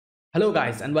Hello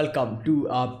guys and welcome to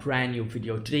a brand new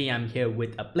video. Today I'm here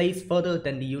with A Place Further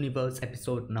Than the Universe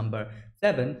episode number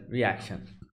 7 reaction.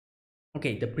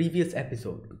 Okay, the previous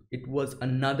episode, it was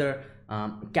another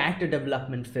character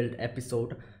development filled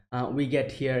episode. We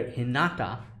get here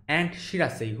Hinata and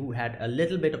Shirase, who had a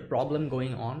little bit of problem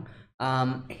going on.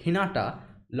 Hinata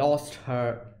lost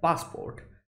her passport,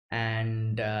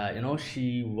 and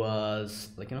she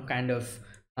was kind of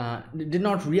did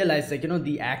not realize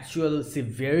the actual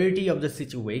severity of the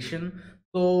situation.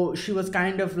 So she was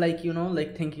kind of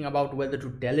thinking about whether to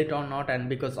tell it or not, and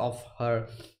because of her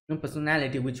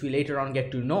personality, which we later on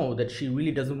get to know that she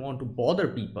really doesn't want to bother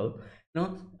people.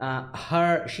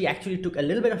 Her she actually took a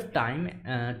little bit of time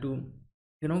to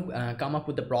come up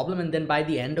with the problem, and then by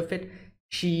the end of it,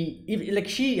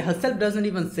 she herself doesn't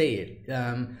even say it.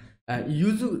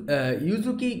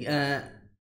 Yuzuki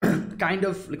kind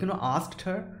of asked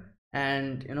her,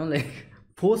 and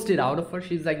forced it out of her.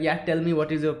 She's like, yeah, tell me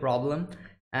what is your problem.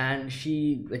 And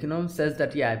she says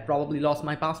that, yeah, I probably lost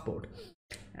my passport.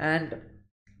 And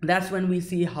that's when we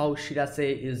see how Shirase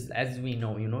is, as we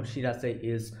know, Shirase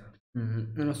is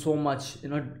so much,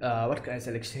 what can I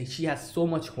say, like she has so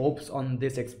much hopes on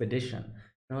this expedition.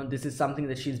 This is something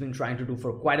that she's been trying to do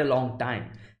for quite a long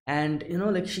time. And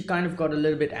she kind of got a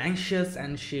little bit anxious,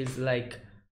 and she's like,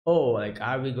 oh, like,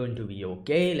 are we going to be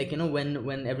okay?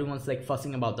 When everyone's like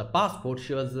fussing about the passport,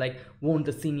 she was like, won't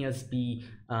the seniors be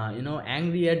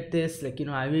angry at this?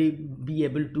 I will be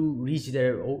able to reach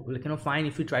there, oh, fine,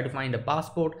 if we try to find a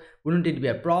passport, wouldn't it be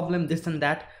a problem, this and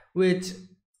that. Which,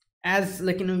 as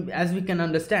as we can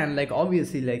understand, like,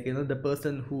 obviously, the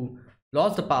person who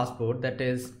lost the passport, that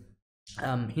is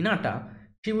Hinata,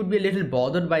 she would be a little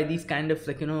bothered by these kind of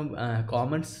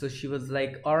comments. So she was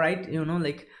like, all right,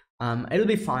 it'll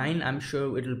be fine, I'm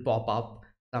sure it'll pop up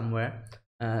somewhere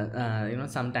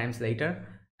sometimes later.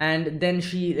 And then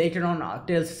she later on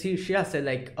tells Shia, said,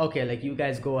 like, okay, like, you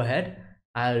guys go ahead,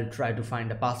 I'll try to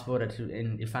find a passport,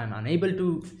 and if I'm unable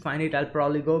to find it, I'll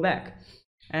probably go back.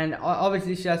 And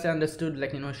obviously Shia understood,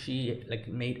 she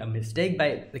made a mistake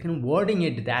by wording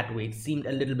it that way. It seemed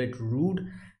a little bit rude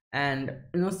and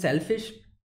selfish.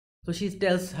 So she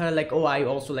tells her, like, oh, I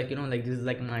also this is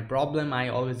like my problem, I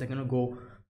always go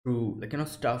through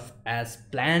stuff as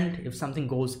planned. If something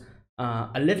goes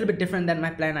a little bit different than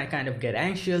my plan, I kind of get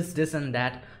anxious, this and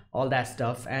that, all that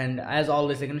stuff. And as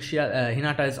always,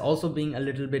 Hinata is also being a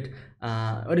little bit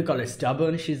what do you call it,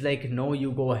 stubborn. She's like, no,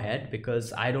 you go ahead,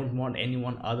 because I don't want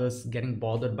anyone others getting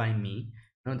bothered by me.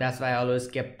 That's why I always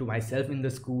kept to myself in the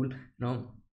school,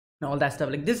 all that stuff.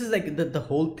 Like, this is like the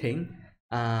whole thing.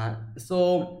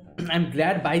 So I'm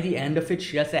glad by the end of it,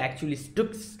 Shirase actually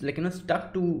stuck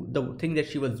to the thing that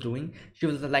she was doing. She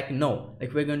was like, no,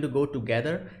 like, we're going to go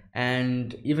together,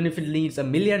 and even if it needs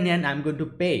 1,000,000 yen, I'm going to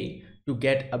pay to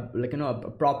get a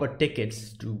proper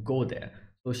tickets to go there.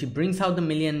 So she brings out the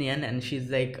 1,000,000 yen, and she's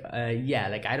like, yeah,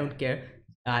 like, I don't care,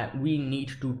 we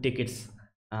need 2 tickets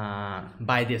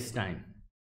by this time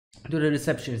to the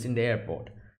receptionist in the airport.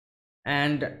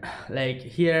 And like,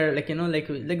 here,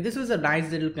 this was a nice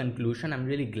little conclusion. I'm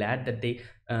really glad that they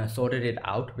sorted it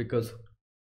out, because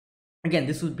again,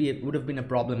 this would have been a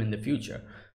problem in the future.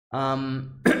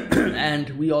 And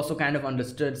we also kind of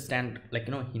understand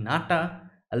Hinata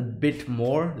a bit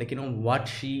more, what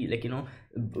she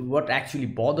what actually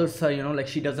bothers her. Like,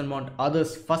 she doesn't want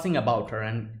others fussing about her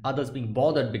and others being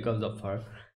bothered because of her,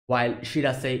 while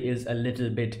Shirase is a little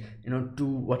bit too,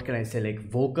 what can I say, like,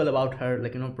 vocal about her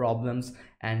problems.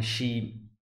 And she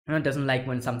doesn't like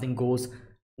when something goes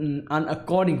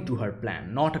according to her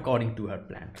plan, not according to her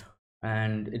plan,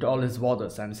 and it always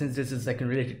bothers. And since this is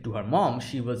related to her mom,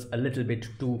 she was a little bit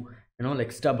too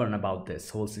stubborn about this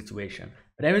whole situation.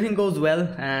 But everything goes well,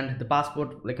 and the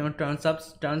passport turns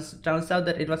out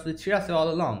that it was with Shirase all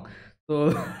along.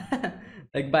 So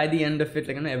like, by the end of it,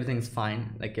 everything's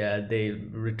fine. They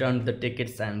returned the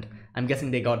tickets, and I'm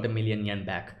guessing they got the 1,000,000 yen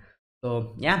back.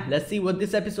 So yeah, let's see what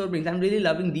this episode brings. I'm really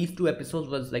loving these 2 episodes.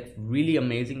 Was like really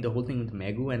amazing, the whole thing with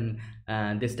Megu,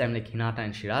 and this time like Hinata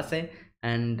and Shirase.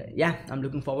 And yeah, I'm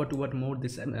looking forward to what more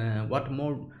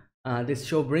this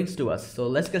show brings to us. So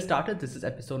let's get started. This is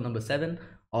episode number 7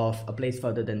 of A Place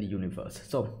Further Than the Universe.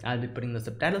 So I'll be putting the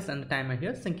subtitles and the timer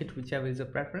here. Sync it whichever is your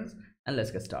preference, and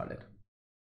let's get started.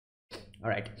 All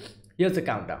right, here's the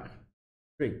countdown.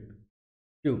 3,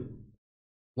 2,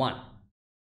 1,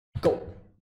 go.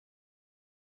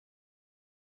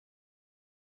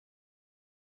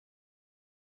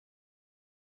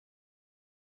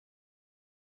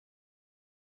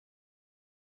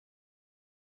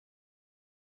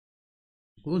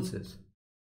 Who's this?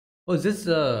 Oh, is this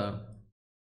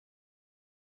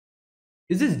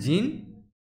Jean?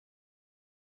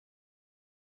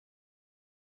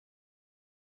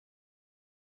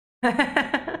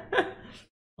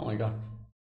 Oh my god.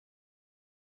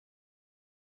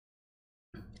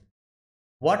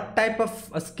 What type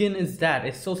of a skin is that?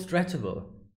 It's so stretchable.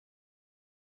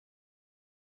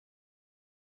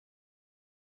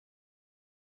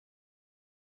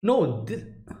 No, this.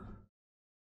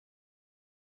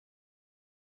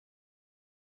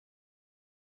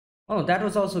 Oh, that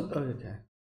was also. Oh, okay.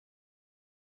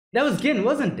 That was Gin,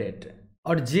 wasn't it?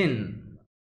 Or Jin?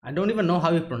 I don't even know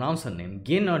how you pronounce her name.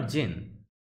 Gin or Jin?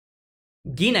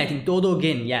 Gin, I think. Todo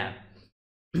Gin, yeah.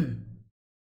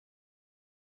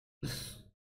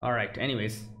 Alright,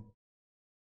 anyways.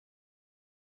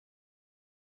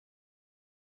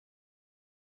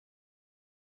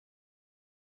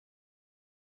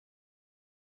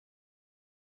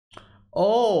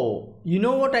 Oh, you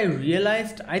know what I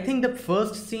realized? I think the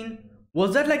first scene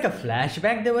was that like a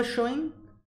flashback they were showing?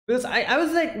 Because I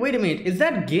was like, wait a minute, is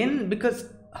that Gin? Because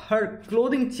her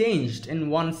clothing changed in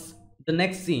once the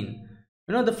next scene.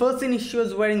 You know, the first scene she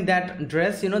was wearing that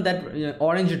dress, you know, that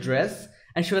orange dress,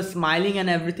 and she was smiling and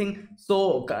everything,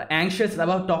 so anxious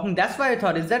about talking. That's why I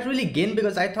thought, is that really Gin?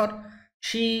 Because I thought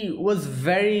she was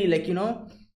very, like, you know,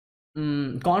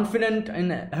 confident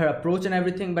in her approach and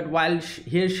everything, but while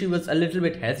here she was a little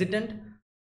bit hesitant.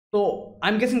 So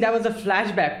I'm guessing that was a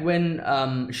flashback when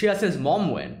Shiase's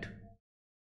mom went,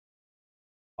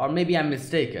 or maybe I'm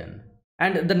mistaken.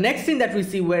 And the next thing that we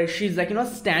see where she's like, you know,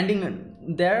 standing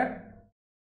there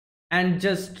and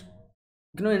just,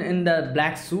 you know, in the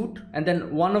black suit, and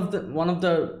then one of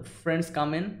the friends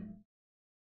come in.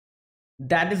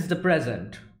 That is the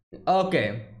present.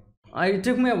 Okay, it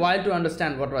took me a while to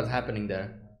understand what was happening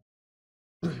there.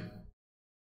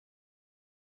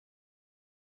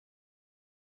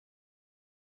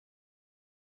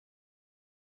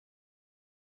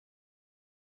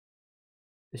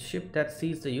 The ship that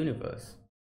sees the universe.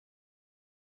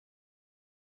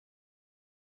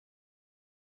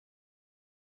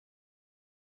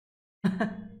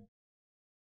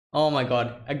 Oh my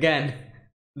god, again,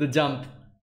 the jump.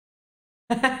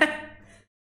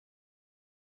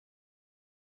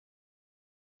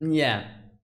 Yeah.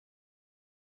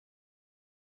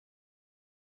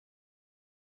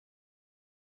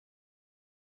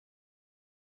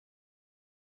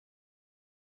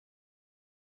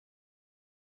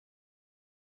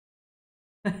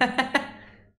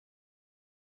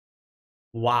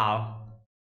 Wow.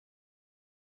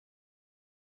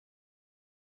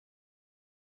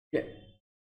 Yeah.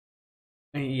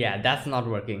 Yeah, that's not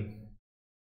working.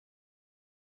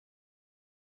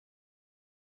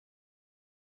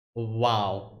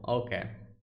 Wow. Okay.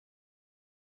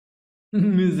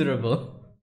 Miserable.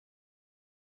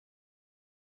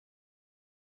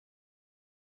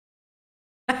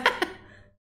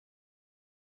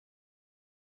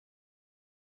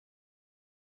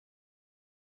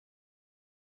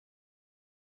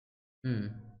 Hmm.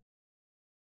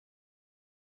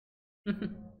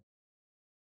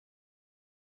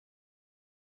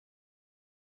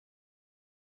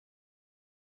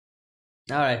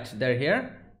 All right, they're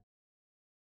here.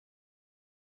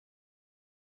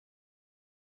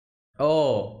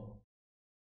 Oh.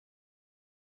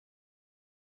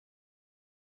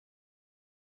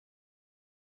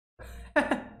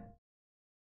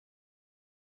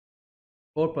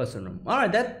 Four-person room. All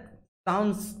right, that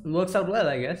sounds works out well,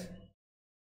 I guess.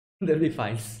 They'll be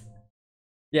fine.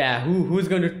 Yeah, who's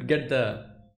going to get the?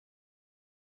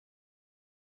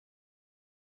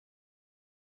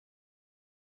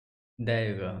 There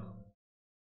you go.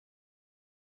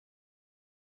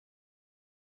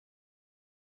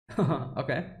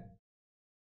 Okay.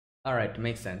 All right,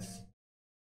 makes sense.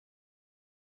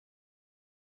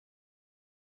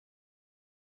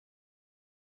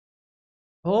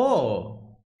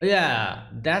 Oh, yeah,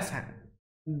 that's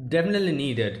definitely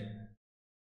needed.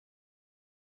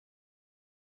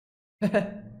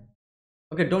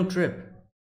 Okay, don't trip.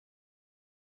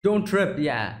 Don't trip,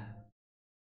 yeah.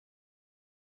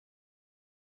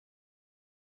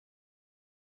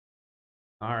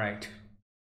 All right.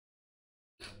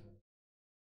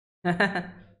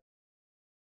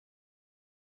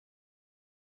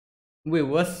 Wait,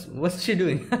 what's she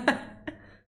doing?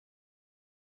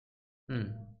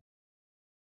 Hmm.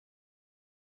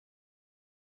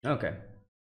 Okay.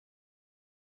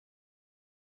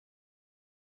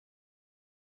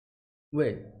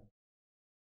 Wait.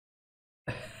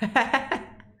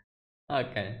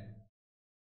 Okay.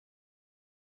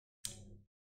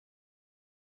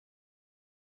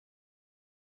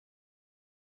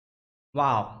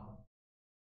 Wow.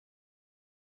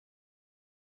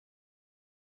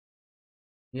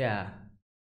 Yeah.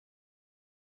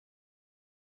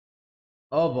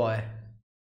 Oh boy.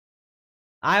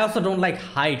 I also don't like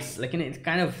heights. Like, it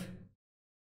kind of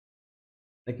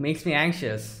like makes me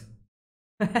anxious.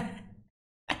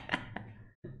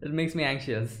 It makes me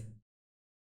anxious.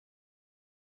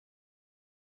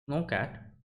 No cat.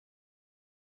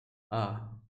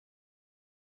 Ah.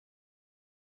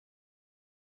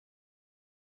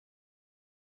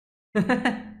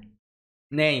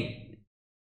 Nay,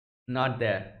 not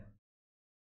there.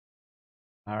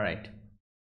 All right.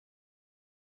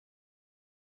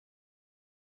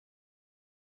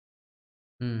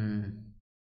 Hmm.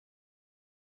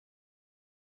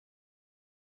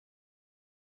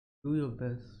 Do your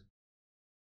best.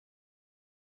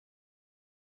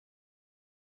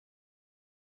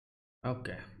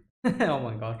 Okay. Oh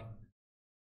my god.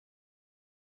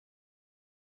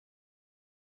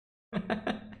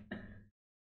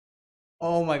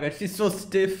 Oh my god, she's so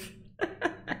stiff.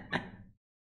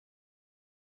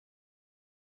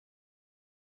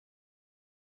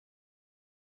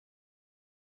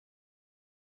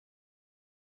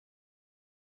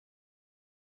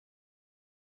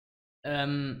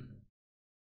 um,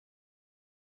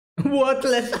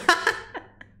 worthless.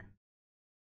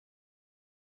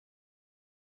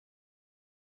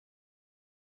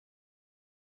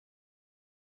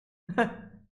 uh,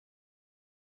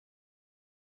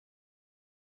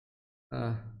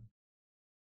 all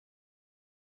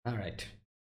right.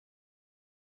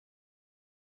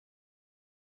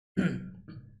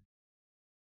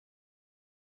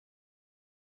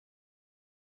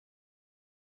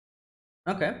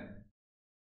 Okay.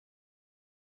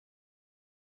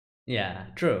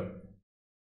 Yeah, true.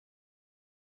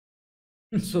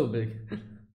 So big.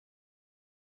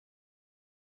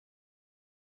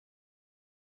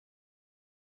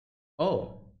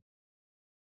 Oh,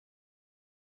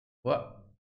 what?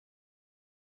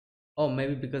 Oh,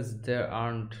 maybe because there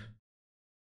aren't.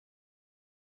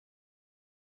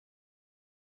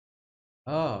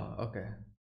 Oh, okay.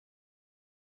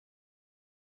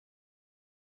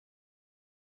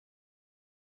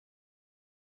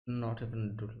 Not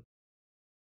even doodle.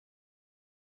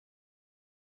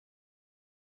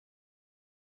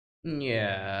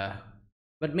 Yeah,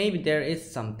 but maybe there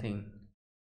is something.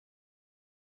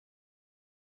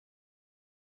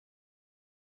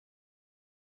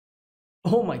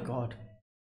 Oh my god.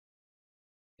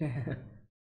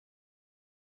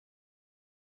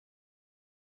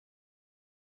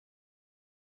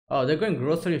 Oh, they're going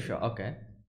grocery shop. Okay.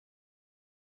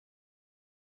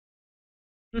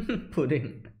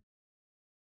 Pudding.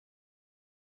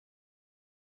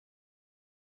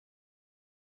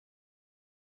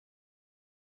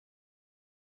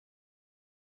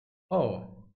 Oh,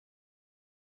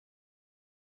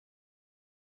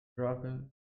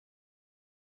 dropping.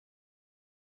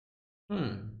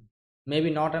 Hmm.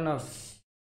 Maybe not enough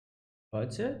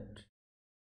budget.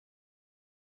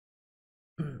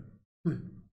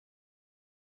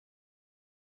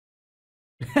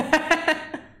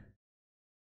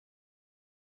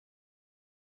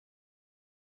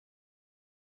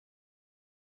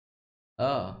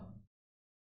 Oh,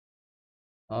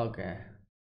 okay.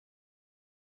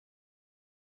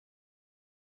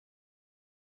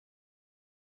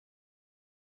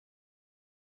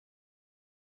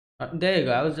 There you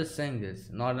go. I was just saying this.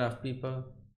 Not enough people.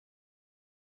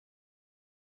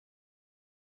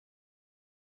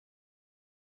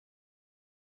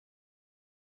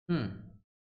 Hmm.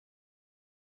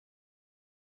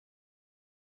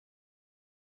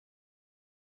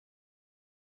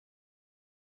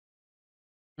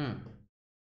 Hmm.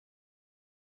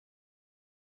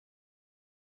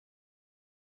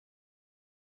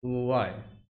 Why?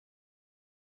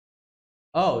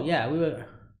 Oh, yeah. We were.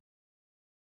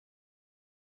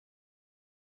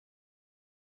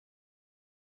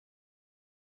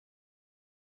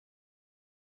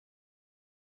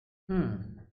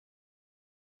 Hmm.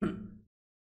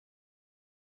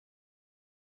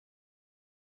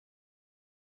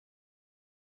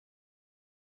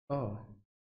 Oh.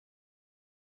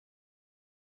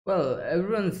 Well,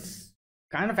 everyone's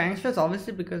kind of anxious,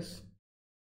 obviously, because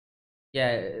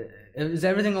yeah, is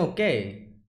everything okay?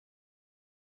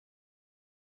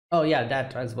 Oh, yeah,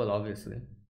 that as well, obviously.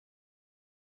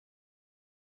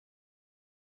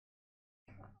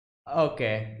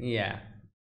 Okay, yeah.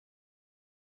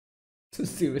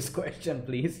 Serious question,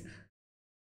 please.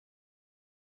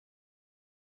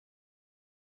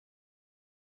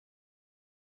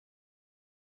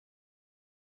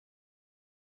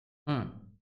 Hmm.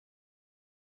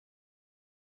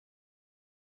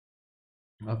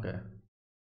 Okay.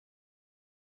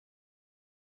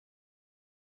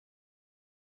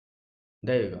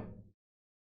 There you go.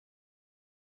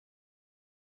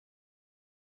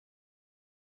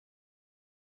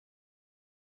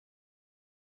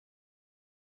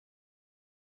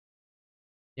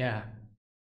 Yeah.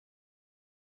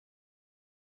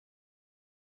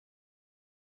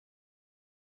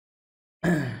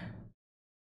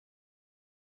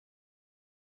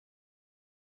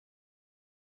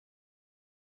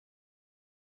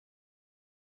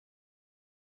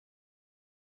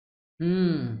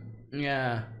 Hmm.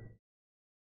 Yeah.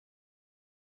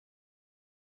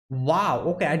 Wow.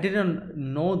 Okay, I didn't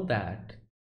know that.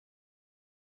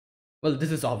 Well,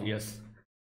 this is obvious,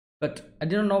 but I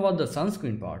didn't know about the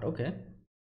sunscreen part. Okay.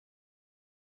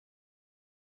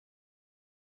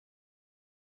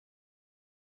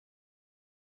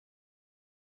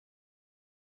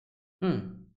 Hmm.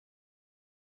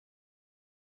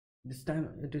 This time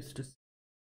it is to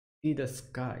see the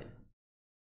sky.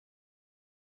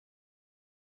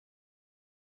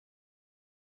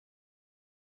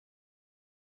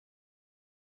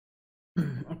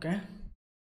 Okay.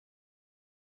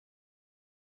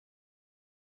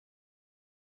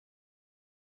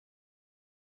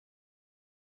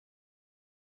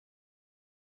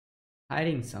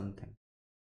 Hiding something.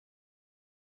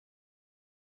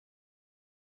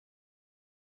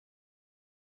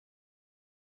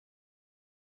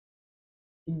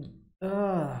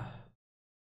 Uh,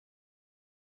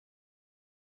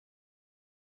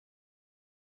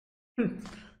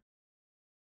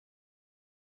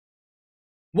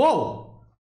 whoa!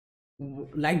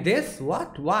 Like this?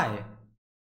 What? Why?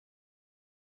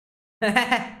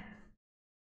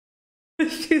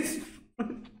 She's.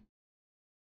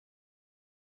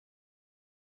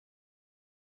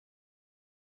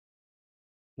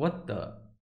 What the?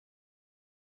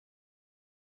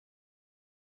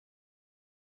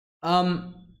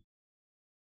 Um.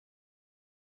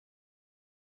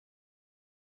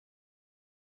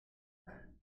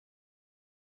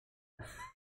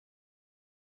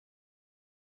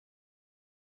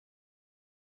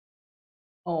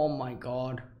 Oh my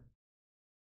god.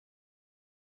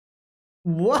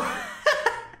 What?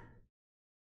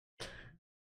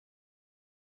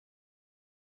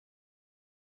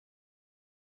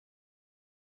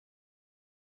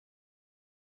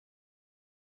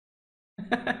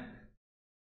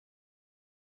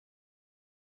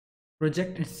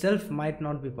 Project itself might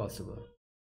not be possible.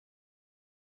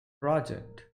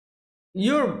 Project.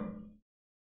 You're.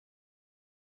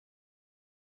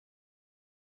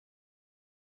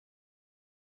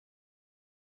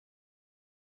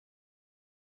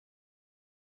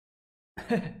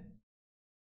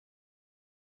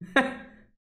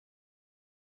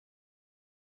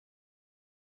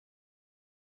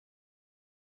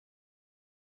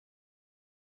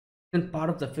 And part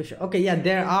of the fish. Okay, yeah,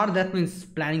 there are. That means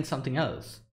planning something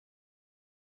else.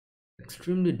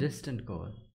 Extremely distant goal.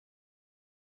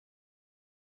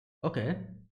 Okay.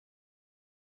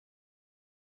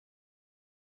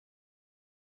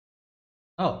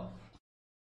 Oh.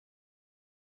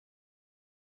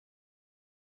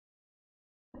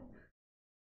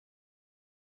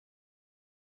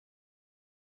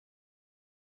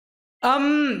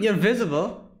 You're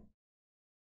visible.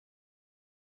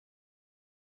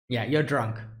 Yeah, you're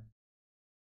drunk.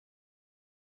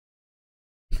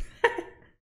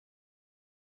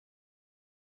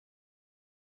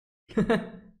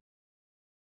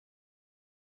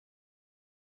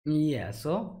 Yeah,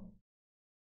 so.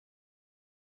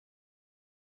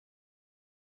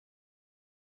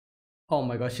 Oh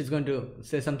my gosh, she's going to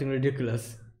say something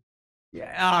ridiculous.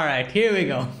 Yeah, alright, here we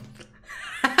go.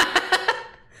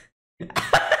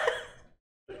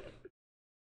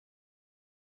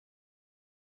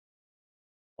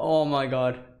 Oh my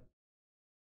god.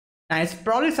 And it's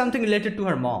probably something related to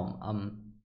her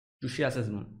mom. To Shiasa's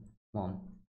mom.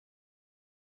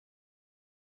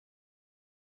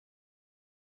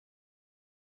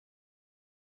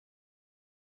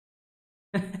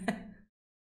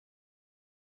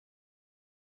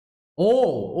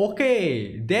 Oh,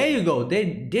 okay. There you go. They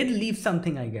did leave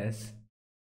something, I guess.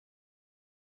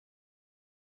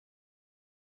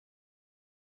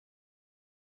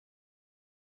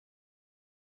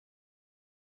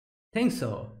 Think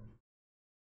so.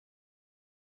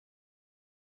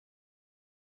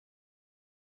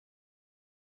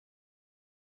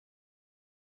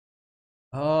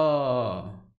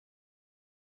 Oh.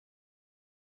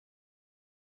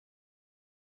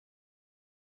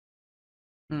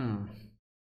 Hmm.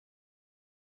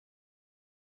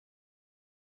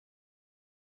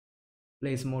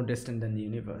 Place more distant than the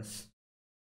universe.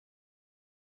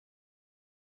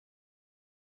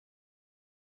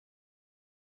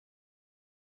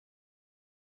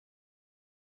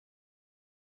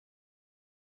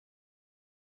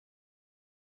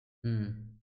 Hmm.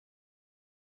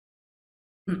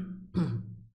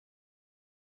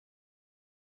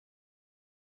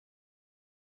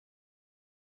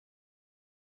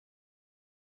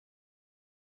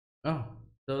 Oh,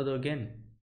 so again.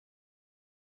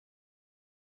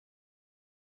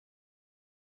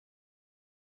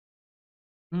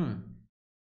 Hmm.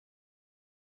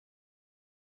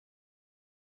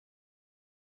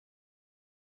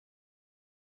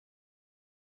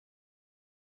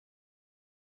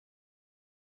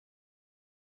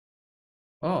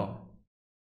 Oh,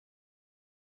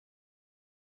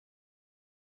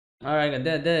 all right.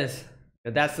 There's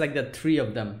that's like the three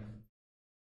of them.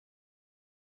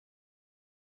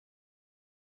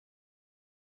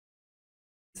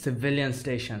 Civilian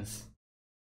stations.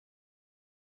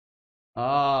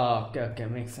 Oh, okay, okay,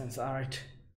 makes sense. All right.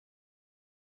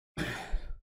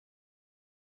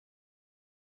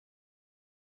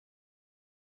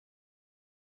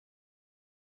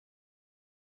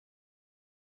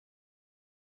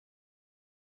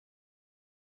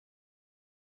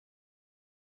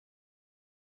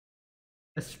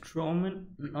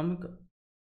 Astronomical.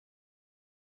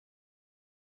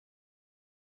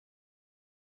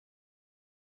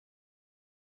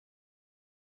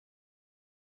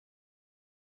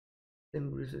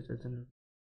 Research doesn't.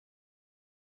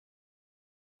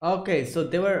 Okay, so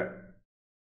they were.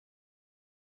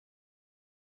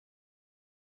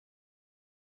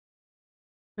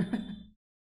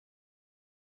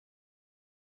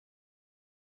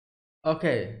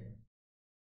 Okay.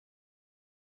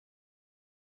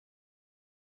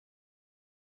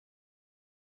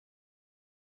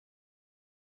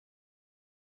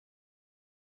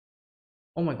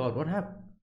 Oh my God, what happened?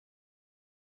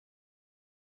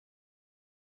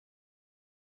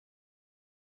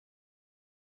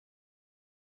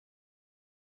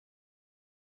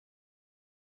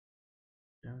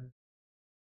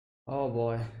 Oh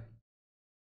boy.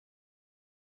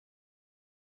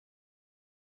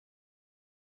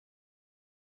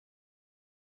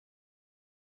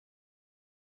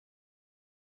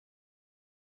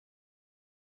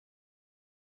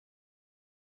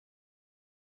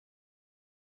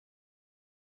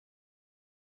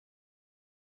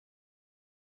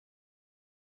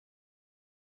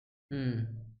 Hmm.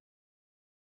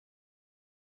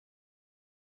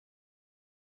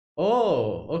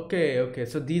 Oh, okay, okay.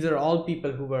 So these are all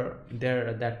people who were there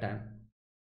at that time.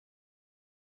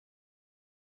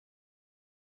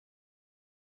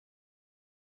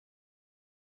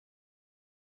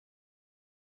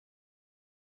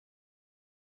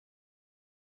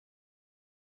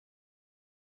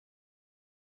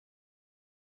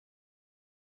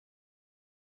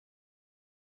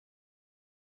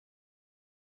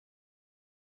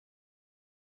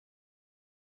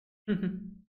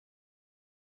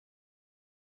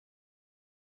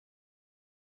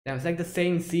 Yeah, it's like the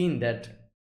same scene that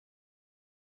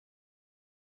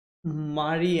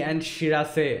Mari and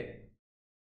Shirase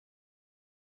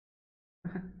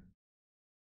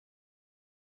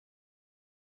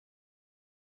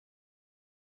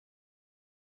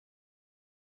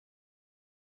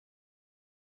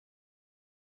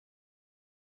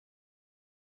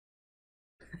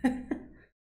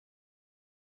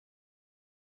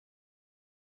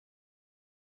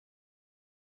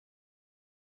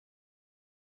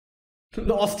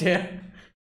lost here.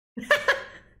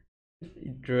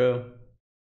 True.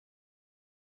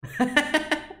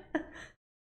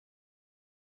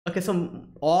 Okay, so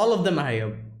all of them are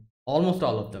here. Almost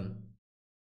all of them.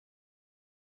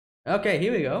 Okay,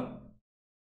 here we go.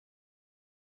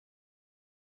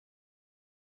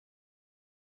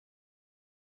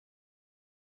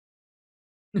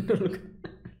 Look.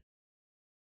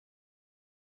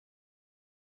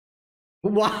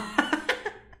 What?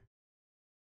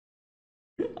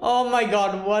 Oh my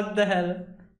God, what the hell?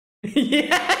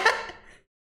 Yeah.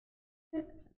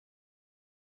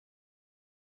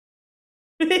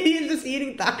 He's just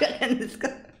eating taka and this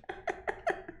guy.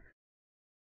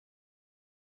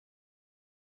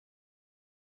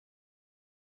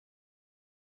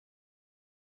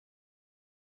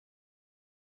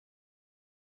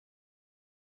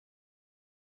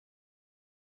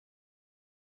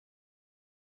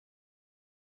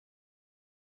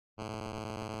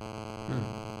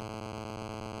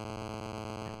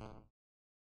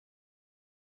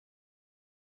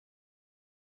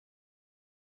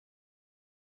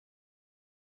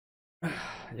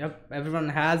 Yep, everyone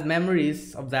has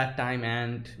memories of that time,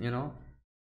 and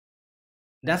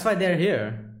that's why they're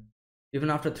here, even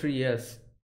after 3 years.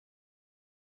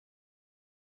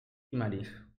 Imadi.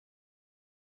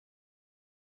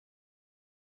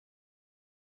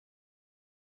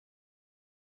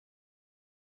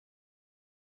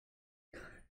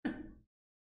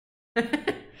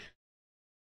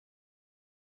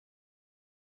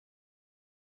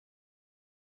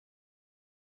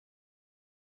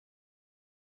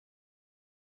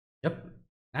 Yep.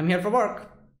 I'm here for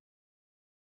work,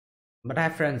 but I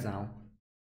have friends now.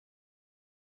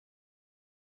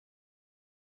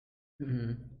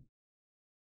 Mhm.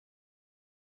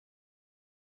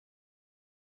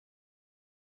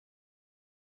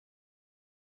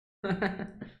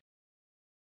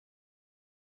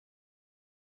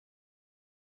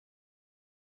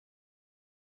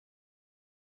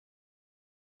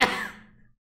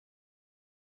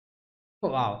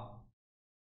 Wow.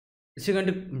 Is she going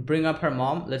to bring up her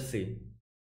mom? Let's see.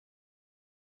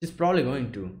 She's probably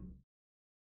going to.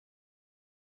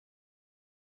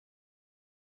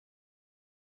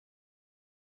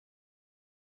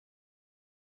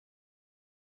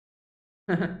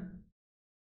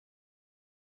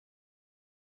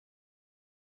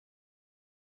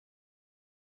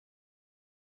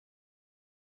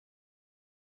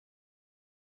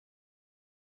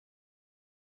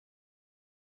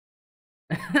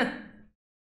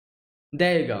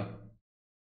 There you go.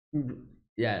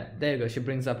 Yeah, there you go. She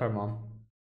brings up her mom.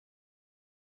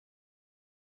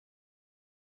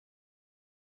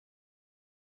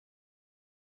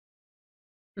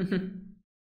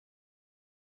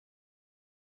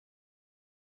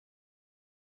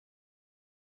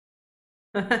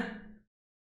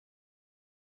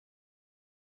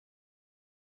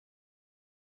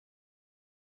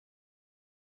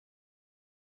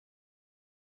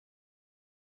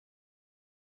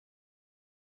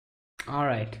 All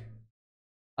right.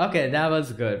 Okay, that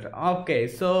was good. Okay,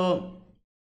 so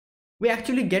we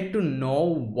actually get to know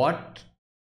what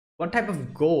type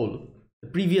of goal the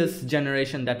previous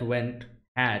generation that went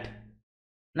had.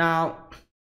 Now,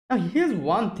 now here's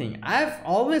one thing. I've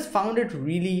always found it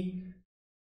really,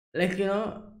 like,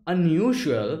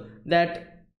 unusual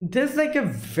that there's like a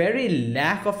very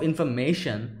lack of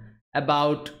information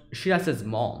about Shirasa's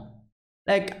mom.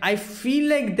 Like, I feel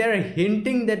like they're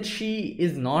hinting that she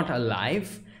is not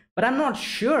alive, but I'm not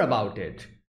sure about it.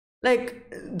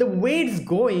 Like, the way it's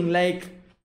going, like,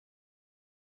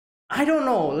 I don't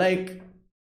know, like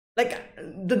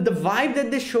the vibe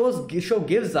that this show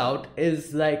gives out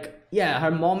is like, yeah,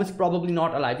 her mom is probably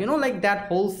not alive. Like that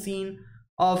whole scene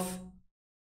of,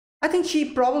 I think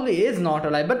she probably is not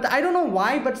alive, but I don't know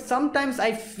why. But sometimes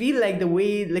I feel like the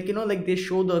way, like, like they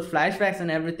show the flashbacks and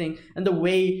everything, and the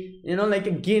way,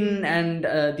 like Gin and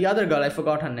the other girl, I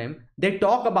forgot her name, they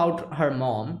talk about her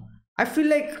mom. I feel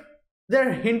like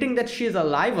they're hinting that she's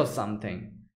alive or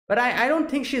something, but I don't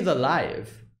think she's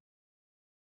alive.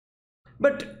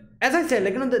 But as I said,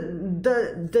 like,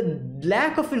 the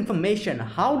lack of information.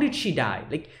 How did she die?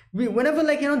 Like, whenever,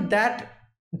 like,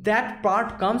 that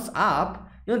part comes up,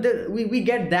 we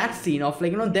get that scene of,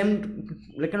 like, them,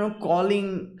 like,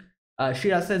 calling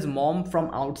Shirasa's mom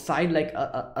from outside, like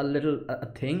a little a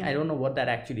thing. I don't know what that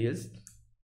actually is.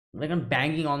 Like, I'm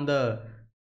banging on the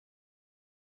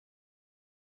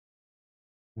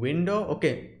window.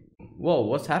 Okay. Whoa,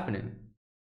 what's happening?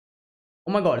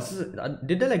 Oh my god,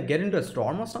 did they like get into a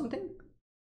storm or something?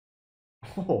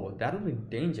 Oh, that'll be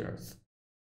dangerous.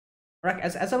 Right,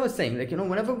 as I was saying, like,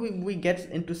 whenever we get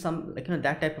into some, like,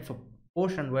 that type of a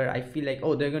portion where I feel like,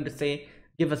 oh, they're going to say,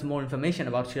 give us more information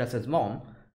about Shirasa's mom,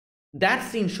 that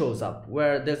scene shows up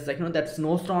where there's, like, that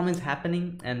snowstorm is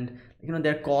happening, and,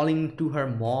 they're calling to her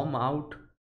mom out,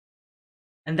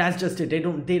 and that's just it.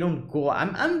 They don't go.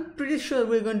 I'm pretty sure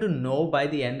we're going to know by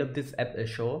the end of this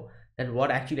show that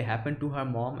what actually happened to her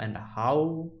mom, and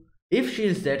how, if she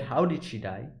is dead, how did she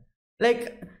die.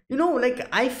 Like, like,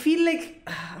 I feel like,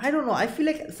 I don't know, I feel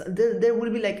like there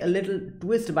will be like a little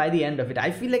twist by the end of it.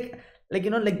 I feel like,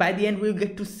 like by the end we'll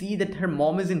get to see that her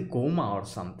mom is in coma or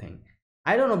something.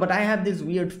 I don't know, but I have this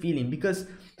weird feeling, because,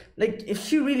 like, if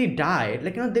she really died,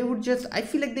 like, they would just, I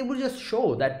feel like they would just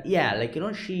show that, yeah, like,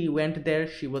 she went there,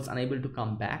 she was unable to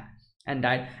come back and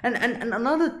died. And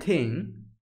another thing,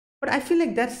 but I feel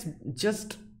like that's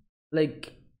just,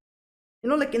 like,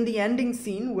 like in the ending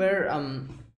scene where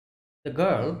the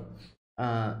girl,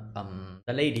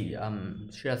 the lady,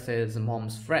 Shirase's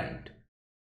mom's friend,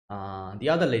 the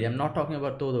other lady, I'm not talking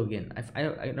about Todo again. I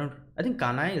don't, I think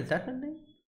Kanai, is that her name?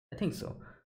 I think so.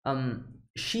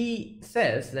 She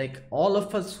says, like, all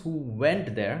of us who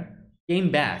went there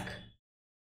came back,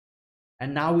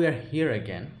 and now we are here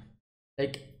again.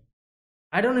 Like,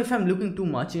 I don't know if I'm looking too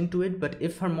much into it, but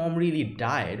if her mom really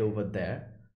died over there,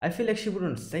 I feel like she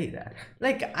wouldn't say that.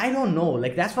 Like, I don't know.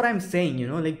 Like, that's what I'm saying.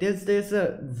 Like, there's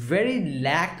a very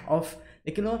lack of,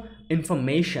 like,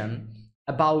 information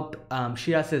about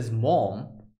Shirase's mom,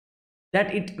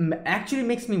 that it actually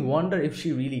makes me wonder if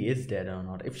she really is dead or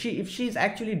not. If she's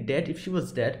actually dead, if she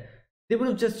was dead, they would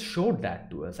have just showed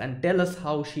that to us and tell us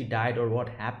how she died or what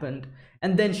happened.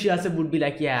 And then Shiase would be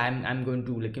like, yeah, I'm going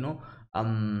to, like,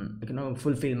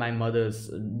 fulfill my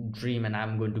mother's dream, and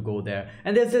I'm going to go there.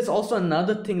 And there's also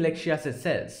another thing, like Shiase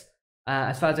says,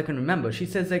 as far as I can remember, she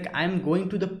says, like, I'm going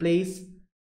to the place,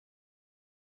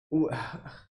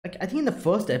 like, I think in the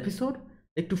first episode,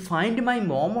 like, to find my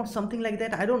mom or something like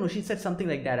that. I don't know, she said something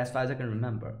like that, as far as I can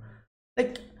remember.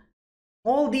 Like,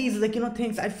 all these, like,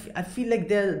 things, I feel like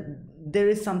there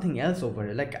is something else over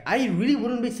it. Like, I really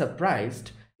wouldn't be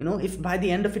surprised, if by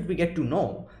the end of it we get to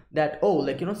know that, oh,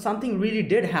 like, something really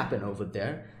did happen over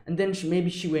there, and then maybe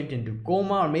she went into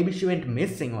coma, or maybe she went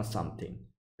missing or something.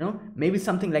 Maybe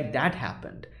something like that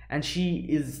happened, and she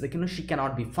is, like, she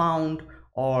cannot be found,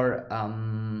 or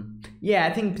yeah,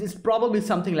 I think it's probably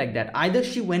something like that. Either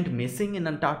she went missing in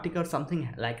Antarctica or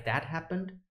something like that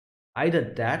happened, either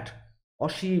that, or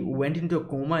she went into a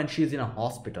coma and she's in a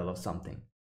hospital or something.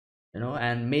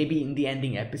 And maybe in the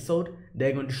ending episode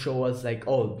they're going to show us, like,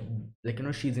 oh, like,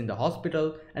 she's in the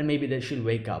hospital, and maybe that she'll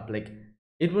wake up. Like,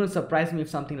 it wouldn't surprise me if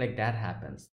something like that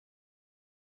happens,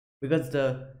 because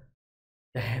the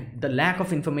lack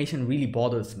of information really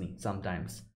bothers me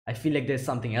sometimes. I feel like there's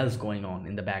something else going on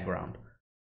in the background,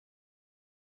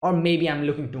 or maybe I'm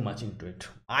looking too much into it.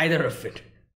 Either of it,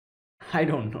 I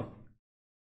don't know.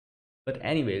 But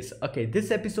anyways, okay, this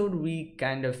episode we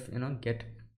kind of, get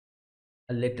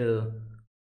a little,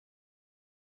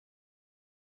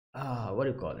 what do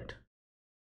you call it,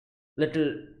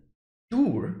 little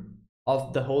tour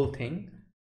of the whole thing.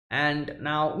 And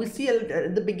now we see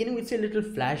at the beginning we see a little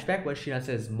flashback where she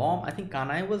says mom, I think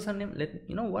Kanai was her name.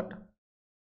 You know what,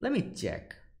 let me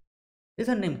check. Is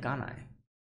her name Kanai?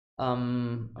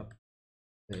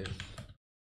 Okay.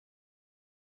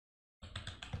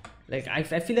 Like, I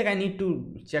feel like I need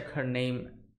to check her name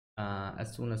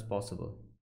as soon as possible,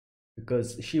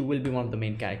 because she will be one of the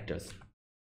main characters.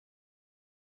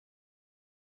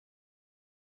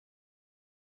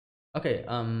 Okay,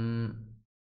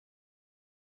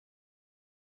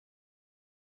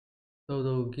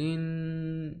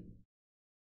 Todogin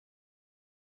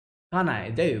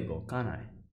Kanai, there you go, Kanai.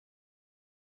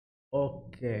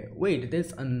 Okay, wait,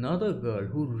 there's another girl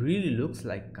who really looks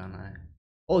like Kanai.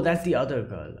 Oh, that's the other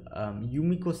girl,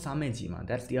 Yumiko Samejima.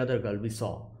 That's the other girl we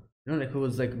saw. Like, who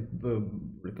was like,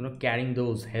 carrying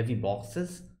those heavy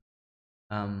boxes.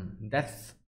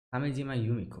 That's Samejima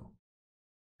Yumiko.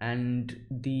 And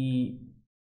the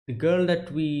girl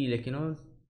that we, like,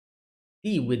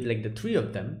 see with, like, the three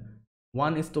of them.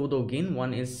 One is Todogin.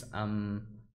 One is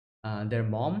their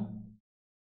mom,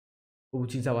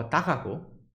 which is our Takako.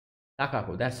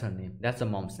 Takako, that's her name. That's the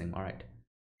mom's name. All right.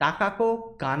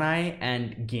 Takako, Kanai,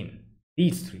 and Gin.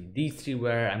 These three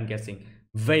were, I'm guessing,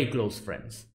 very close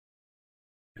friends.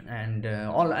 And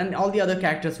all the other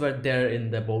characters were there in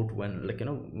the boat when, like,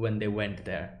 when they went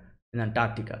there in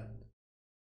Antarctica.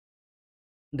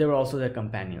 They were also their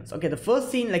companions. Okay, the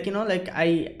first scene, like, like,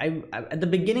 I at the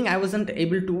beginning I wasn't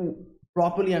able to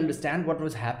properly understand what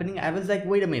was happening. I was like,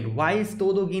 wait a minute, why is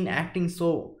Todogin acting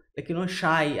so, like,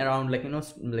 shy around, like,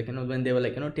 when they were,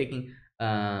 like, taking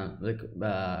what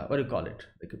do you call it,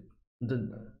 like,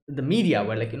 the media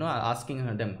were, like, asking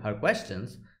her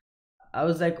questions. I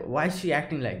was like, why is she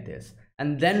acting like this?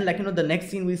 And then, like, the next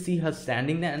scene we see her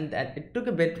standing there, and it took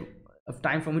a bit of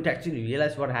time for me to actually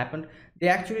realize what happened. They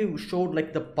actually showed,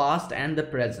 like, the past and the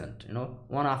present,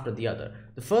 one after the other.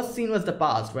 The first scene was the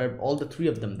past, where all the three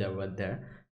of them were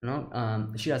there.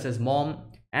 Shira says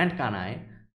mom and Kanai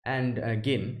and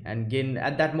Gin. And Gin,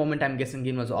 at that moment, I'm guessing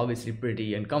Gin was obviously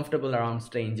pretty uncomfortable around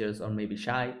strangers, or maybe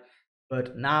shy.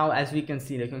 But now, as we can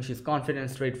see, like, she's confident,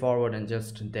 straightforward, and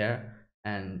just there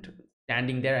and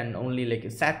standing there. And only, like,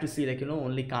 it's sad to see, like,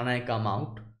 only Kanai come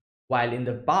out, while in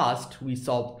the past we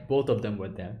saw both of them were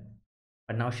there.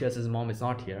 But now Shiase's mom is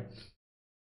not here.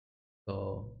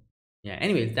 So yeah,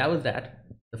 anyways, that was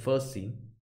the first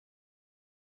scene.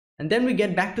 And then we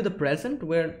get back to the present,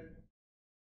 where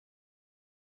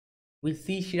we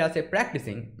see Shirase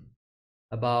practicing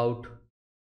about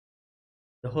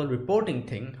the whole reporting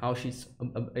thing, how she's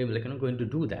like, going to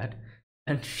do that.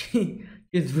 And she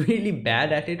is really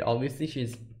bad at it. Obviously,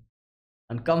 she's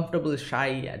uncomfortable,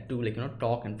 shy to, like,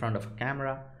 talk in front of a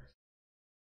camera.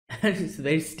 And she's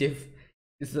very stiff.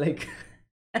 It's like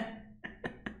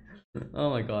oh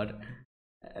my god.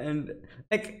 And,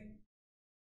 like,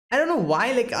 I don't know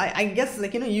why, like, I guess,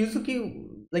 like, Yuzuki,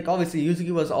 like, obviously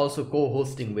Yuzuki was also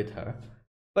co-hosting with her,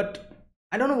 but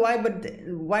I don't know why, but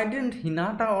why didn't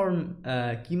Hinata or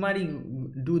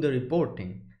Kimari do the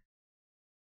reporting?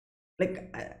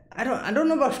 Like, I don't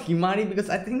know about Kimari, because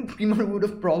I think Kimari would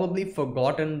have probably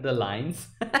forgotten the lines.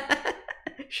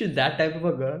 She's that type of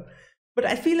a girl. But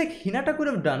I feel like Hinata could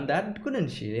have done that, couldn't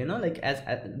she? Like as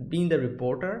being the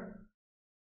reporter.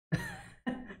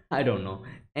 I don't know.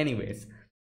 Anyways,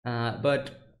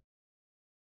 but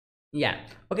yeah.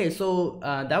 Okay, so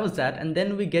that was that, and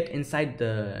then we get inside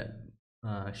the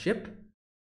ship,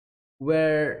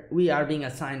 where we are being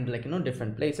assigned, like,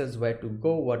 different places where to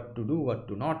go, what to do, what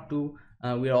to not do.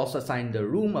 We are also assigned the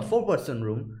room, a four-person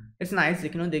room. It's nice,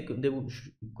 like,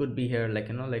 could be here, like,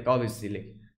 like, obviously,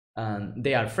 like,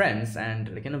 they are friends,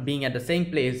 and, like, being at the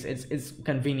same place is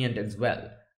convenient as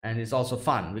well. And it's also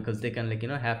fun because they can, like,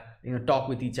 have, talk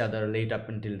with each other late up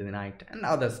until the night and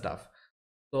other stuff.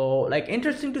 So, like,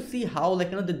 interesting to see how,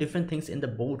 like, the different things in the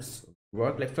boats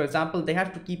work. Like, for example, they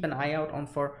have to keep an eye out on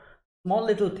for small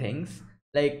little things,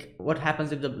 like what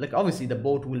happens if the, like, obviously the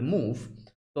boat will move,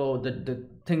 so the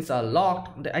things are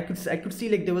locked. I could see,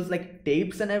 like, there was, like,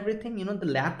 tapes and everything. The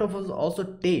laptop was also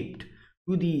taped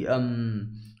to the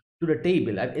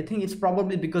table. I think it's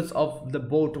probably because of the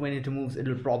boat. When it moves,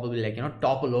 it'll probably, like,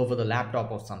 topple over the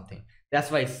laptop or something. That's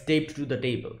why it's taped to the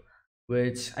table,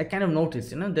 which I kind of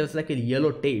noticed. There's, like, a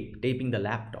yellow tape taping the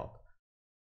laptop,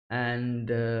 and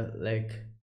like,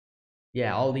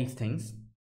 yeah, all these things.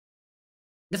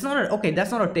 That's not a, okay,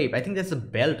 that's not a tape. I think that's a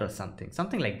belt or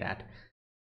something like that.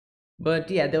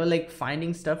 But yeah, they were, like,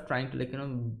 finding stuff, trying to, like,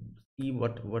 see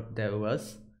what there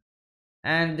was,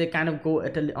 and they kind of go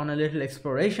on a little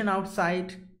exploration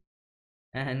outside,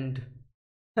 and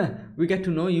we get to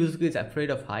know Yuzuki is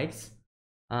afraid of heights,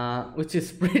 which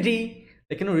is pretty,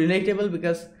 like, relatable,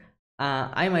 because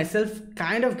I myself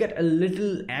kind of get a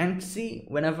little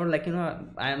antsy whenever, like,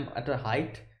 I'm at a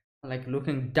height. Like,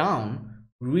 looking down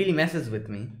really messes with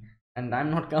me, and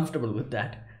I'm not comfortable with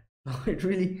that. So it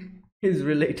really is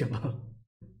relatable.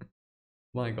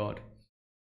 My god.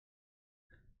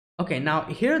 Okay, now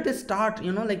here they start,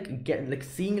 like, get, like,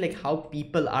 seeing, like, how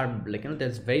people are, like,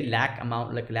 there's very lack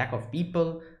of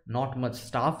people, not much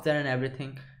staff there and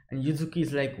everything. And Yuzuki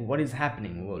is like, what is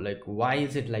happening? Well, like, why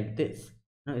is it like this?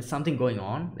 Is something going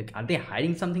on? Like, are they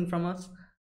hiding something from us?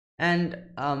 And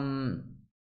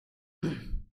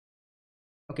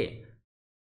okay,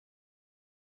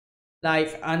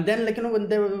 like, and then, like, when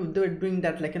they were doing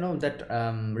that, like, that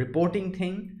reporting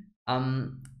thing,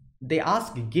 they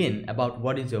ask Gin about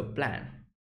what is your plan,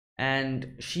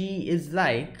 and she is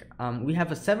like, we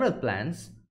have several plans.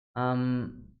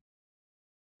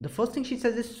 The first thing she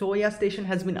says is Soya Station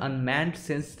has been unmanned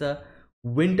since the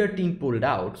winter team pulled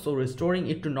out, so restoring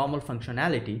it to normal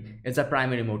functionality is a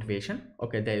primary motivation.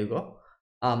 Okay, there you go.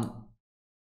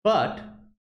 But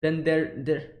then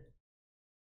there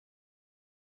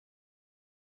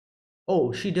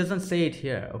oh, she doesn't say it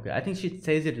here. Okay, I think she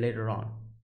says it later on.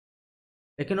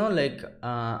 Like, like,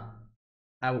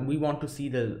 we want to see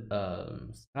the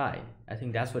sky. I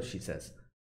think that's what she says.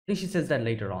 I think she says that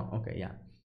later on. Okay, yeah.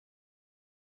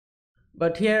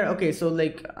 But here, okay, so,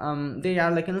 like, they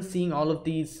are, like, seeing all of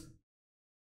these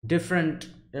different,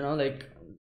 like,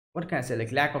 what can I say,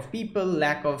 like, lack of people,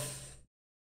 lack of,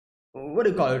 what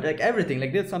do you call it, like, everything,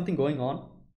 like, there's something going on.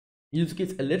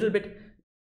 Yuzuki's a little bit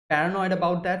paranoid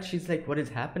about that. She's like, what is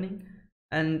happening?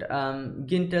 And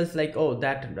Gin tells, like, oh,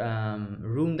 that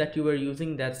room that you were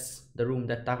using, that's the room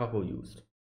that Takako used.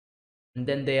 And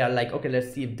then they are like, okay,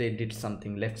 let's see if they did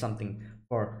something, left something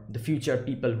for the future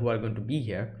people who are going to be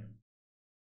here.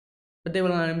 But they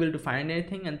were unable to find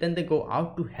anything, and then they go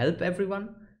out to help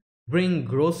everyone, bring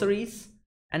groceries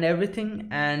and everything.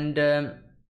 And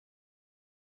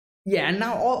yeah, and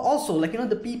now also, like,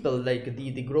 the people, like,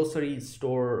 the grocery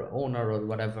store owner or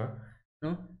whatever,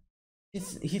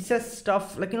 he says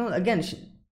stuff, like, again,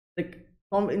 like,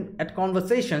 at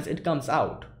conversations it comes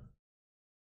out.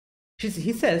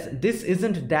 He says, this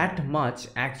isn't that much,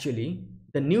 actually.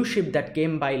 The new ship that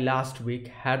came by last week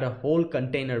had a whole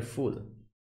container full.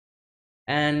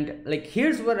 And, like,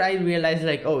 here's what I realized,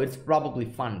 like, oh, it's probably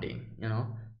funding,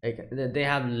 like, they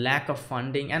have lack of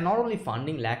funding, and not only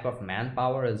funding, lack of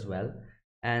manpower as well,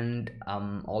 and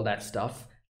all that stuff.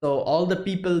 So all the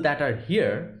people that are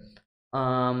here,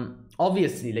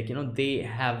 obviously, like, they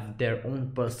have their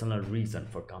own personal reason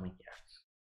for coming here.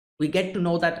 We get to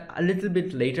know that a little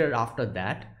bit later after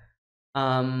that.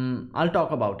 I'll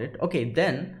talk about it. Okay,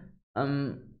 then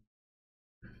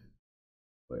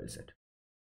where is it?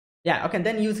 Yeah, okay,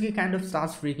 then Yuzuki kind of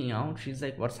starts freaking out. She's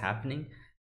like, what's happening?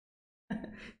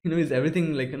 Is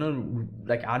everything, like,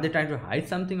 like, are they trying to hide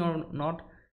something or not?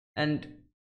 And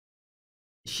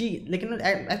she, like,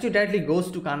 actually directly goes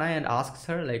to Kanai and asks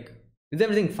her, like, is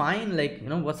everything fine? Like,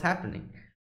 what's happening?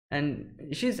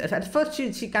 And she's, at first,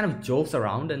 she kind of jokes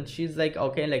around, and she's like,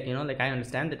 okay, like, like, I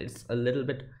understand that it's a little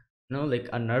bit, like,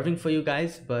 unnerving for you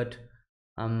guys, but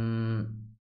um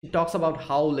he talks about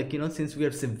how, like, since we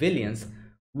are civilians,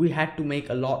 we had to make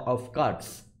a lot of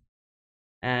cuts,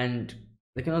 and,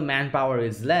 like, manpower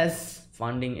is less,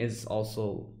 funding is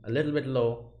also a little bit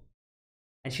low.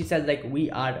 And she says, like, we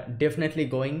are definitely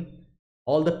going,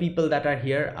 all the people that are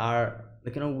here are,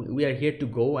 like, we are here to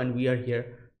go, and we are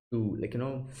here to, like,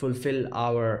 fulfill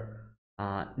our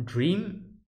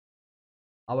dream,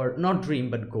 our, not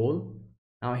dream, but goal.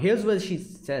 Now here's what she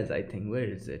says, I think. Where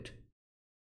is it?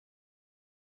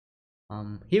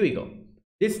 Here we go.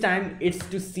 This time it's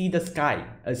to see the sky,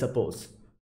 I suppose.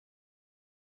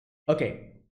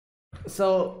 Okay,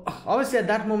 so obviously at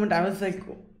that moment I was like,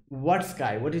 what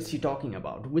sky, what is she talking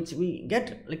about? Which we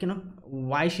get, like,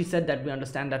 why she said that, we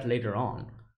understand that later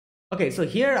on. Okay, so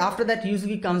here after that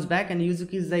Yuzuki comes back, and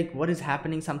Yuzuki is like, what is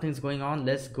happening, something's going on,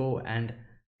 let's go and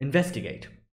investigate.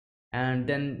 And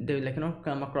then they, like,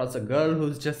 come across a girl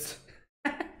who's just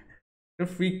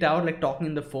freaked out, like talking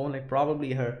in the phone, like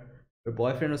probably her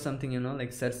boyfriend or something,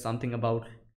 like said something about,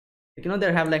 like,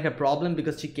 they have like a problem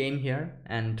because she came here,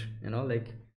 and,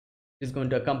 like, she's going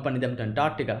to accompany them to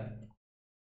Antarctica.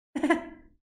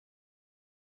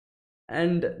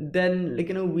 And then, like,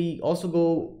 we also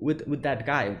go with that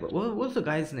guy. What's the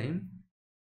guy's name?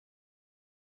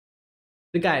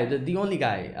 The guy, the only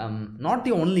guy, not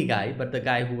the only guy, but the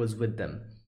guy who was with them,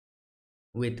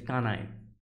 with Kanai.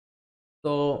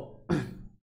 So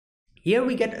here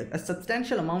we get a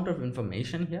substantial amount of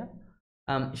information here.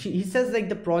 He says, like,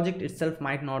 the project itself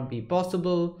might not be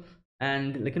possible,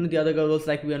 and, like, the other girl was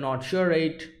like, we are not sure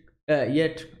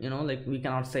yet, like, we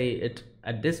cannot say it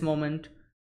at this moment.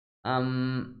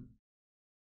 Okay,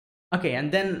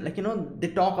 and then, like, they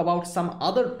talk about some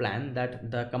other plan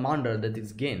that the commander, that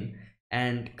is Gin,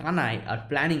 and Kanai are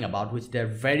planning about, which they're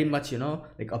very much,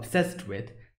 like, obsessed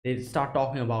with. They start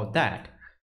talking about that,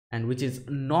 and which is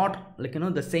not, like,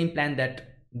 the same plan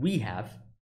that we have.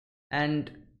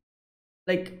 And,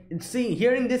 like, see,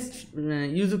 hearing this,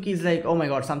 Yuzuki is like, oh my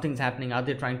god, something's happening, are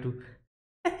they trying to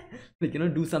like,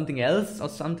 do something else or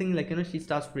something, like, she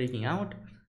starts freaking out.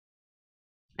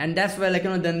 And that's where, like,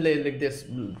 then they, like, this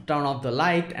turn off the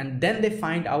light, and then they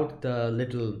find out the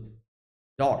little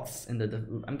dots in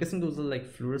the I'm guessing those are like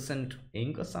fluorescent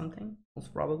ink or something,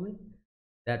 most probably,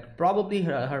 that probably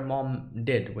her mom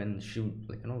did when she,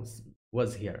 like,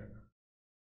 was here.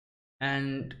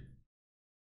 And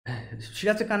she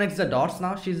has to connect the dots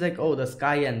now. She's like, oh, the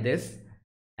sky and this,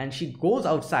 and she goes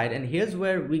outside, and here's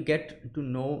where we get to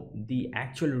know the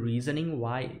actual reasoning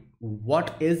why,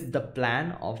 what is the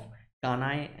plan of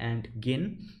Kanai and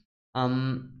Gin.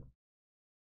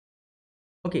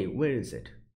 Okay, where is it?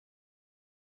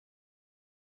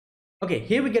 Okay,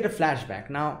 here we get a flashback.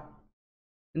 Now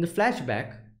in the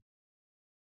flashback,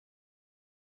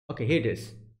 okay, here it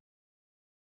is.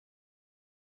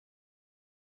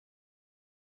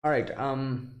 All right,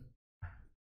 in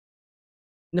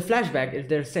the flashback, if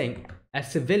they're saying,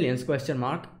 as civilians, question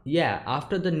mark, yeah,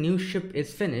 after the new ship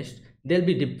is finished, they'll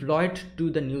be deployed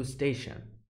to the new station.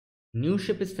 New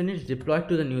ship is finished, deployed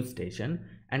to the new station,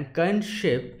 and current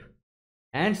ship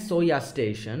and Soya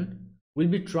station will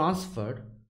be transferred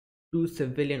to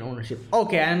civilian ownership.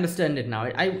 Okay, I understand it now.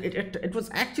 It was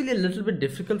actually a little bit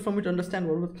difficult for me to understand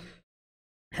what was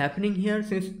happening here,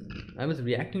 since I was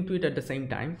reacting to it at the same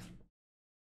time.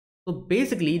 So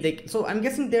basically, like, so I'm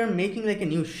guessing they're making like a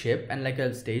new ship and like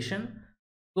a station.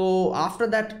 So after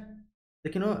that,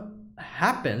 like,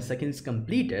 happens, like, it's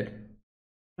completed,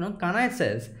 Kanai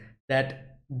says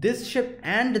that this ship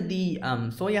and the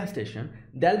Soya station,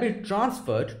 they'll be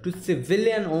transferred to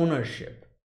civilian ownership.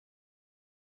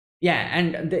 Yeah,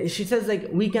 and she says, like,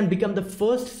 we can become the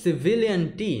first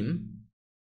civilian team,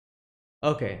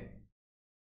 okay,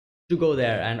 to go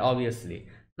there. And obviously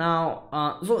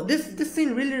now, so this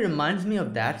scene really reminds me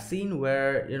of that scene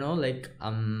where, like,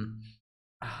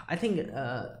 I think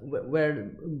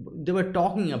where they were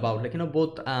talking about, like,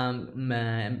 both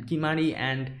Kimari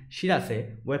and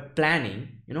Shirase were planning,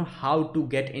 how to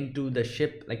get into the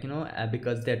ship, like,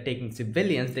 because they're taking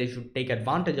civilians, they should take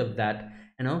advantage of that,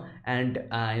 and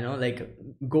like,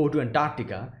 go to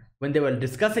Antarctica. When they were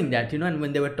discussing that, and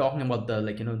when they were talking about the,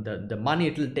 like, the money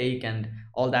it will take and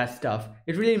all that stuff,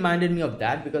 it really reminded me of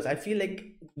that, because I feel like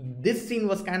this scene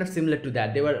was kind of similar to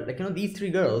that. They were like, these three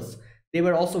girls, they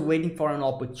were also waiting for an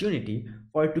opportunity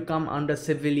for it to come under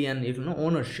civilian,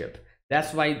 ownership.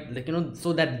 That's why, like,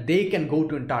 so that they can go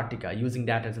to Antarctica, using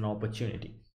that as an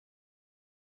opportunity.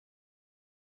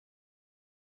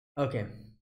 Okay,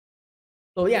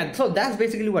 so yeah, so that's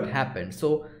basically what happened.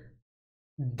 So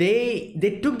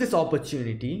they took this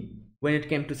opportunity when it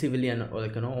came to civilian, or,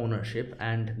 like, ownership,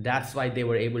 and that's why they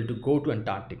were able to go to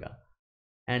Antarctica.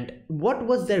 And what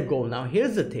was their goal? Now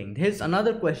here's the thing, here's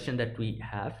another question that we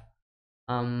have.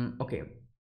 Okay,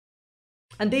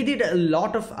 and they did a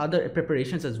lot of other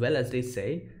preparations as well. As they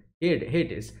say, here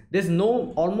it is, there's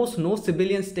no almost no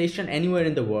civilian station anywhere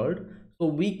in the world, so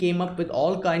we came up with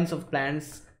all kinds of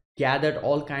plans, gathered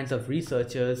all kinds of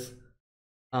researchers.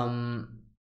 um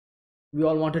we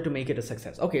all wanted to make it a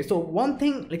success. Okay, so one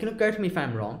thing, like, correct me if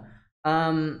I'm wrong,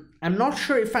 I'm not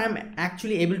sure if I'm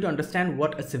actually able to understand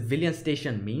what a civilian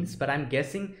station means, but I'm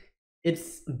guessing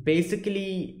it's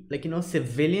basically like,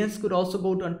 civilians could also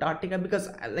go to Antarctica, because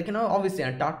like, obviously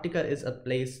Antarctica is a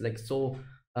place like so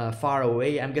far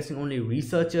away. I'm guessing only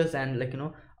researchers and like,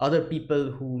 other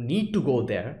people who need to go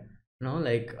there,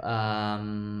 like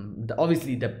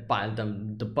obviously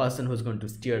the person who's going to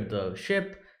steer the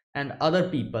ship, and other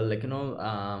people like, who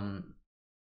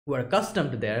are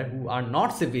accustomed there, who are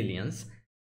not civilians,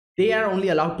 they are only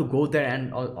allowed to go there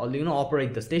and or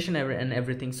operate the station and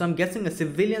everything. So I'm guessing a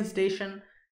civilian station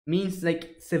means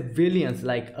like civilians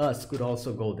like us could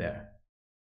also go there.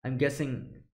 I'm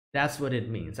guessing that's what it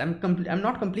means. I'm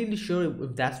not completely sure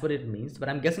if that's what it means, but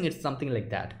I'm guessing it's something like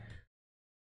that.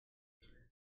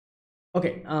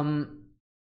 Okay, and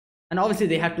obviously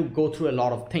they had to go through a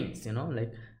lot of things,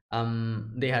 like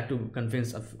they had to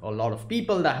convince a lot of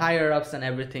people, the higher ups and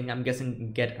everything. I'm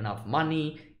guessing get enough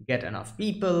money, get enough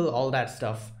people, all that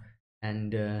stuff.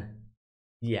 And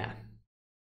yeah.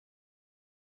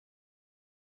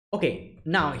 Okay,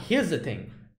 now here's the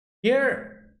thing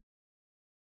here.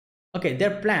 Okay,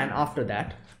 their plan after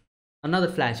that, another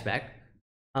flashback,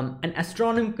 an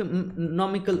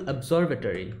astronomical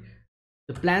observatory.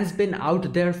 The plan's been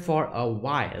out there for a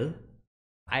while.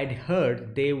 I'd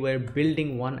heard they were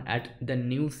building one at the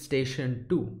new station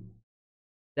too.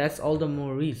 That's all the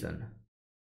more reason.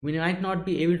 We might not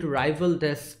be able to rival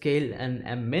their scale and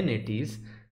amenities,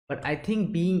 but I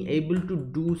think being able to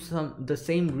do the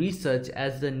same research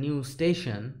as the new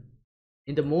station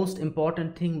is the most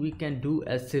important thing we can do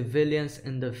as civilians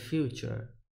in the future.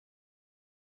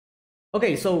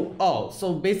 Okay,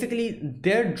 so basically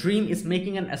their dream is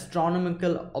making an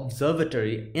astronomical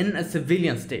observatory in a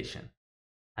civilian station,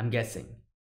 I'm guessing,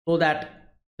 so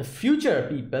that the future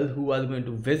people who are going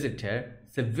to visit here,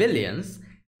 civilians,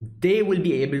 they will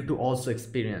be able to also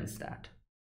experience that.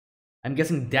 I'm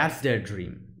guessing that's their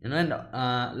dream, and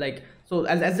like, so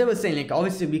as they were saying, like,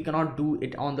 obviously we cannot do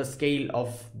it on the scale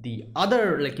of the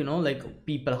other, like, like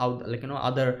people, how, like,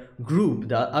 other group,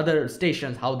 the other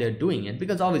stations, how they're doing it,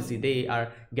 because obviously they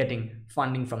are getting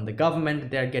funding from the government,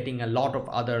 they're getting a lot of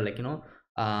other, like,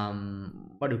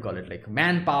 what do you call it, like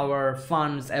manpower,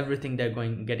 funds, everything. They're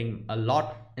getting a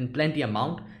lot in plenty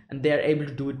amount, and they're able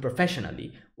to do it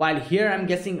professionally. While here, I'm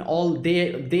guessing all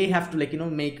they have to, like,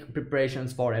 make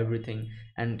preparations for everything,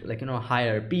 and like,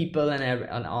 hire people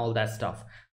and all that stuff.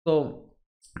 So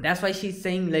that's why she's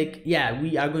saying, like, yeah,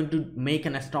 we are going to make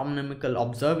an astronomical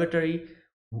observatory,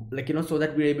 like, so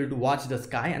that we're able to watch the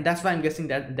sky. And that's why I'm guessing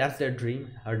that that's their dream,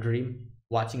 her dream,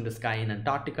 watching the sky in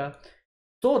Antarctica,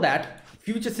 so that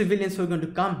future civilians who are going to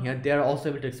come here, they are also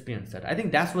able to experience that. I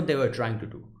think that's what they were trying to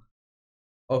do.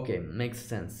 Okay, makes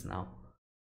sense now.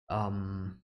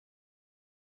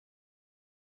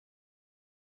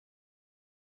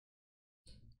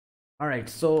 All right,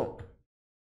 so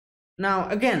now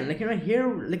again, like,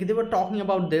 here, like, they were talking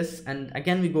about this, and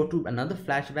again we go to another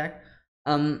flashback.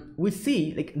 We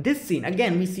see, like, this scene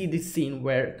again, we see this scene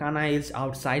where Kana is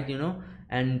outside,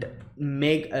 and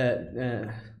Meg,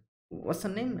 what's her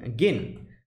name,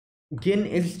 Gin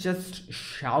is just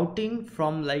shouting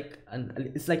from, like,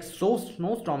 it's like so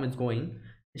snowstorm is going,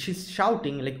 she's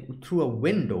shouting like through a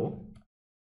window.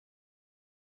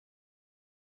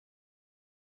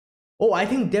 Oh, I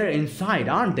think they're inside,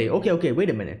 aren't they? Okay, wait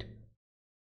a minute.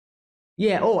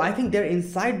 Yeah, oh, I think they're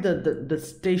inside the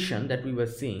station that we were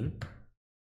seeing,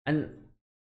 and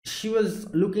she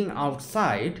was looking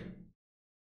outside.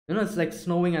 It's like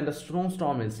snowing and the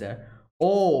snowstorm is there.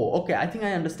 Oh, okay, I think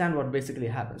I understand what basically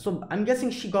happened. So I'm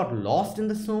guessing she got lost in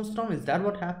the snowstorm. Is that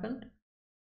what happened?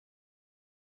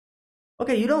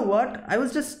 Okay, you know what? I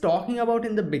was just talking about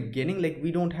in the beginning, like,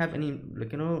 we don't have any,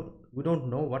 like, we don't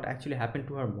know what actually happened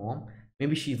to her mom.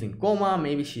 Maybe she's in coma,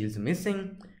 maybe she's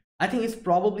missing. I think it's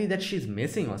probably that she's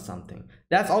missing or something.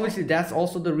 That's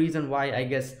also the reason why, I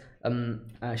guess,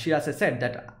 Shirase said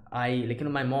that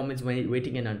my mom is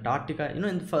waiting in Antarctica, in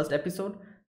the first episode.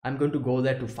 I'm going to go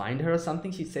there to find her or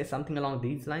something. She says something along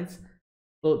these lines.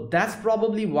 So that's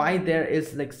probably why there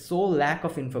is, like, so lack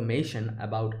of information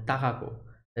about Takako,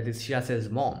 that is Shirase's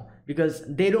mom, because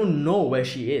they don't know where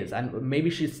she is, and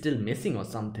maybe she's still missing or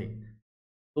something.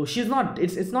 So she's not,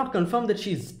 it's not confirmed that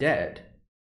she's dead.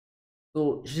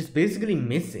 So she's basically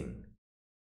missing,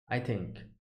 I think.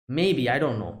 Maybe, I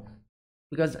don't know.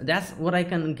 Because that's what I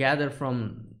can gather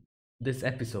from this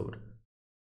episode.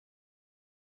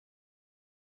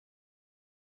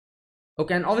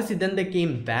 Okay, and obviously then they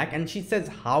came back and she says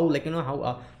how, like, how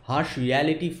a harsh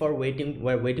reality for waiting,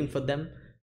 were waiting for them.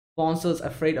 Sponsors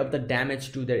afraid of the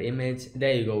damage to their image,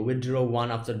 there you go, withdraw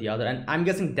one after the other. And I'm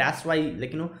guessing that's why,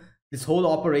 like, this whole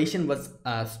operation was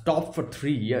stopped for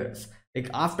 3 years. Like,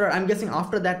 after, I'm guessing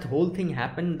after that whole thing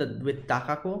happened with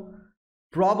Takako,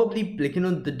 probably, like,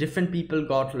 the different people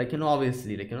got, like,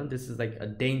 obviously, like, this is like a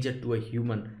danger to a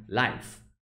human life.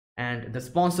 And the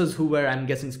sponsors who were, I'm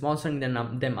guessing, sponsoring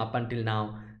them up until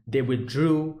now, they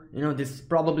withdrew. This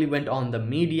probably went on the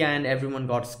media and everyone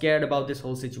got scared about this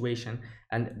whole situation,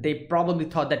 and they probably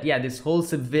thought that, yeah, this whole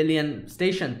civilian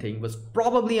station thing was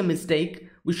probably a mistake,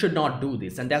 we should not do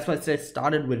this, and that's why they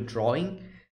started withdrawing.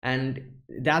 And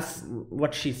that's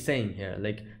what she's saying here,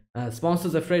 like,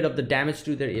 sponsors afraid of the damage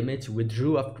to their image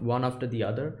withdrew one after the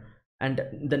other. And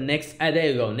the next,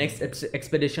 there you go, next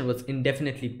expedition was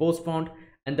indefinitely postponed,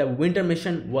 and the winter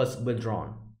mission was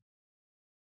withdrawn.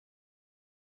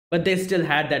 But they still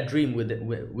had that dream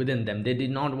within them. They did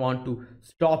not want to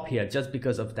stop here just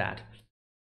because of that.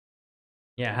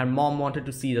 Yeah, her mom wanted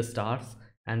to see the stars,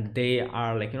 and they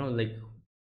are, like, like,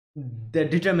 they're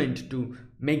determined to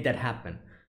make that happen.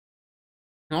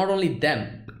 Not only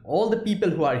them, all the people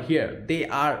who are here, they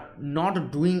are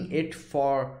not doing it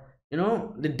for,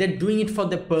 they're doing it for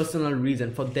their personal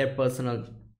reason, for their personal,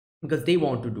 because they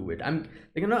want to do it. I'm,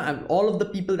 like, all of the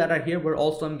people that are here were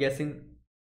also, I'm guessing,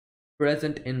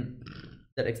 present in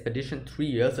that expedition 3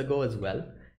 years ago as well,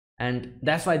 and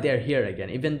that's why they're here again,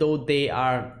 even though they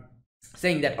are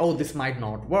saying that, oh, this might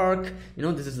not work,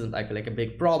 this is like a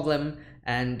big problem,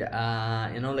 and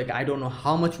like, I don't know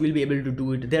how much we'll be able to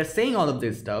do it. They're saying all of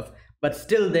this stuff, but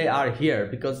still they are here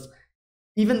because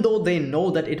even though they know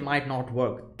that it might not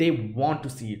work, they want to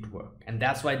see it work, and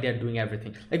that's why they're doing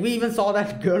everything. Like, we even saw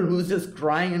that girl who's just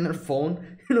crying in her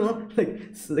phone,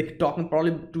 like talking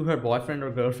probably to her boyfriend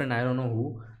or girlfriend, I don't know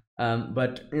who,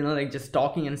 but like, just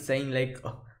talking and saying, like,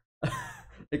 oh,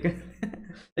 like,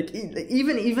 like,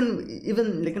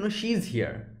 even like, she's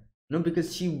here,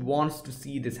 because she wants to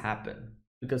see this happen,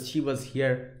 because she was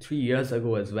here 3 years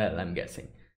ago as well, I'm guessing.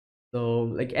 So,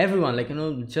 like, everyone, like,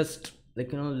 just,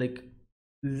 like, like,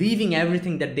 leaving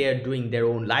everything that they are doing, their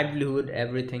own livelihood,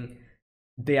 everything,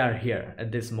 they are here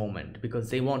at this moment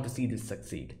because they want to see this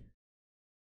succeed.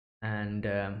 And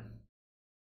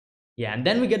yeah, and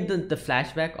then we get the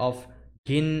flashback of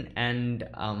Gin and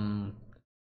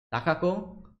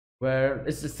Takako, where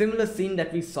it's a similar scene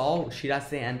that we saw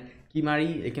Shirase and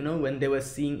Kimari, like, when they were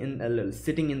seeing in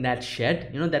sitting in that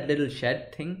shed, that little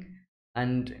shed thing,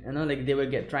 and like, they were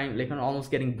trying, like, almost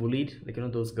getting bullied, like,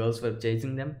 those girls were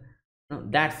chasing them.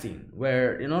 That scene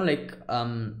where, like,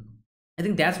 I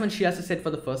think that's when Shirase said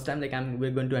for the first time, like, we're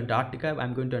going to Antarctica,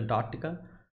 I'm going to Antarctica,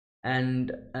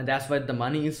 and that's what the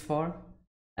money is for.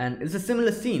 And it's a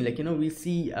similar scene, like, we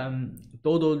see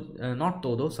not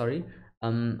Todo, sorry,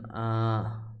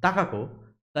 Takako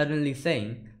suddenly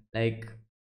saying, like,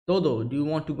 Todo, do you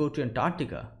want to go to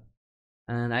Antarctica?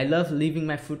 And I love leaving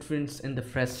my footprints in the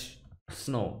fresh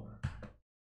snow.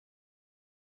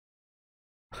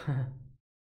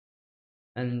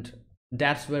 And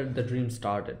that's where the dream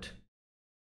started,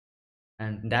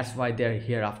 and that's why they're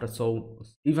here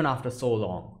even after so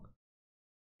long,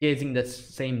 chasing the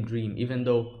same dream, even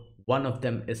though one of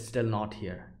them is still not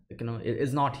here, like, it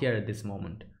is not here at this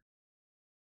moment.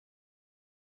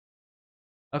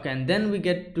 Okay, and then we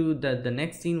get to the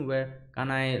next scene where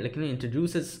Kanai, like,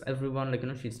 introduces everyone, like,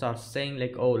 she starts saying,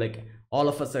 like, oh, like, all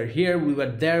of us are here, we were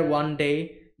there one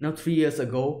day, 3 years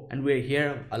ago, and we're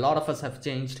here, a lot of us have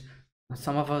changed,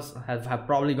 some of us have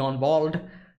probably gone bald,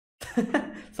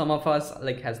 some of us,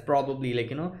 like, has probably,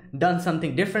 like, done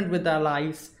something different with our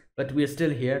lives, but we're still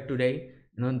here today,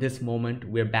 this moment,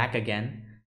 we're back again,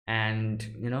 and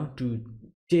to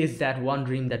chase that one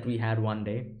dream that we had one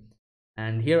day.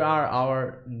 And here are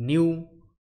our new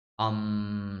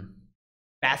not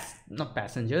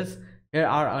passengers, here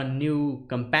are our new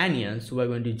companions who are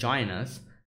going to join us.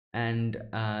 And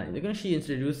she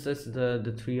introduces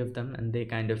the three of them, and they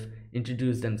kind of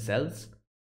introduce themselves.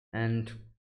 And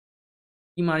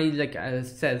Imari, like,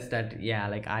 says that, yeah,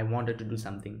 like, I wanted to do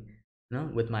something,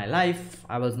 with my life.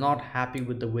 I was not happy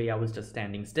with the way I was just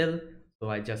standing still, so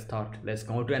I just thought, let's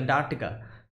go to Antarctica.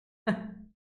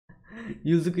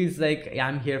 Yuzuki's like,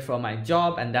 I'm here for my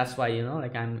job, and that's why,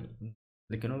 like, I'm,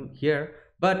 like, here.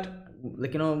 But,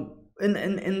 like,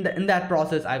 in that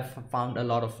process, I've found a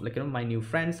lot of, like, my new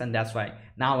friends, and that's why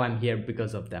now I'm here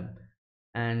because of them.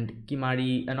 and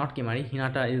not Kimari,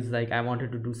 Hinata is like, I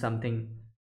wanted to do something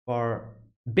for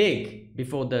big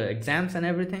before the exams and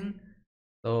everything,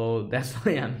 so that's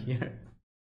why I'm here.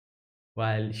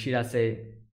 While Shirase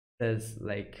says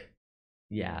like,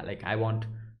 yeah, like I want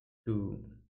to,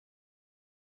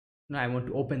 no, I want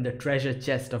to open the treasure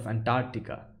chest of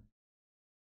Antarctica.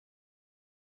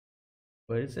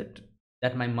 Where is it?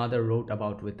 That my mother wrote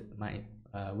about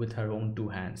with her own two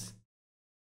hands.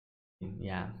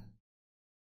 Yeah,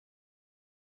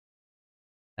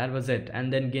 that was it.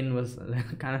 And then Gin was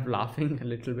kind of laughing a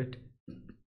little bit.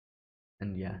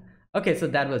 And yeah, okay, so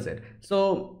that was it.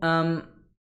 So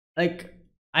like,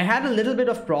 I had a little bit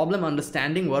of problem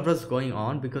understanding what was going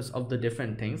on because of the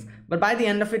different things, but by the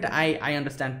end of it, I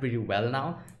understand pretty well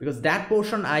now, because that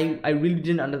portion I really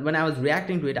didn't when I was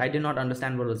reacting to it, I did not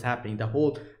understand what was happening. The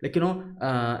whole, like,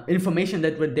 information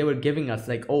that they were giving us,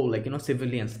 like, oh, like,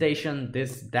 civilian station,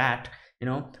 this, that,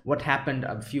 what happened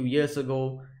a few years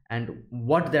ago, and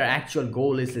what their actual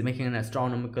goal is, making an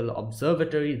astronomical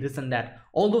observatory, this and that.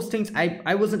 All those things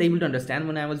I wasn't able to understand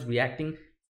when I was reacting.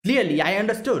 Clearly I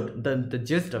understood the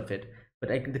gist of it, but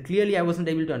clearly I wasn't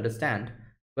able to understand.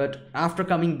 But after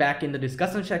coming back in the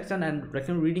discussion section and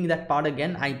reading that part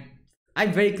again, I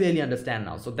very clearly understand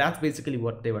now. So that's basically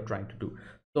what they were trying to do.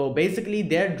 So basically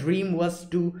their dream was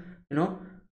to,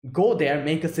 go there,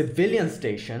 make a civilian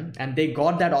station, and they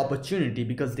got that opportunity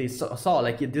because they saw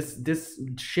like this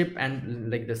ship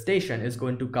and like the station is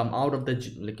going to come out of the,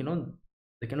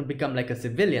 become like a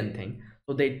civilian thing.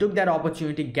 So they took that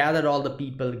opportunity, gathered all the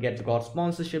people, got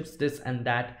sponsorships, this and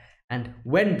that, and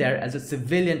went there as a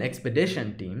civilian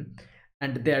expedition team.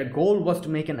 And their goal was to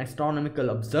make an astronomical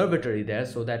observatory there,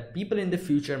 so that people in the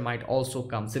future might also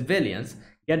come, civilians,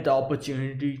 get the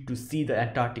opportunity to see the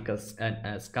Antarctica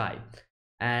sky.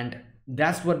 And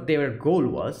that's what their goal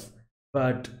was.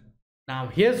 But now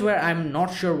here's where I'm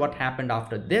not sure what happened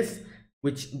after this,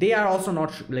 which they are also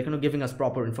not giving us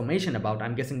proper information about.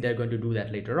 I'm guessing they're going to do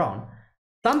that later on.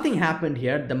 Something happened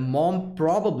here. The mom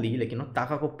probably,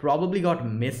 Takako probably got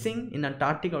missing in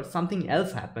Antarctica, or something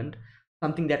else happened,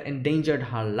 something that endangered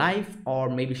her life, or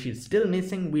maybe she's still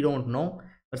missing, we don't know.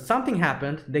 But something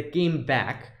happened. They came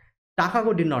back.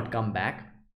 Takako did not come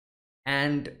back.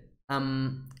 And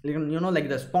like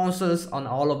the sponsors on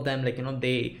all of them,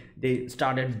 they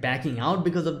started backing out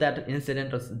because of that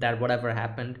incident, or that whatever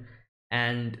happened.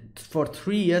 And for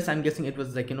 3 years, I'm guessing it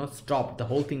was stopped. The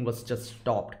whole thing was just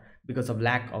stopped because of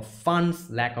lack of funds,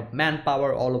 lack of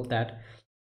manpower, all of that.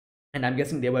 And I'm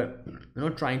guessing they were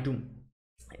trying to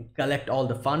collect all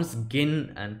the funds,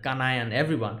 Gin and Kanai and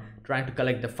everyone trying to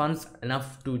collect the funds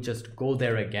enough to just go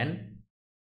there again.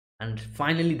 And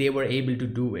finally they were able to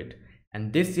do it.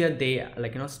 And this year they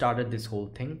started this whole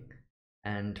thing.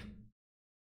 And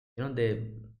they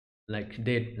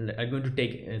are going to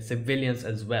take civilians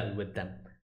as well with them.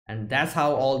 And that's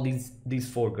how all these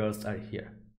 4 girls are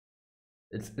here.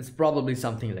 It's probably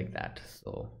something like that.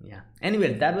 So yeah,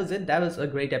 anyway, that was it. That was a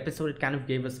great episode. It kind of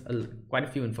gave us quite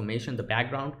a few information, the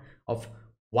background of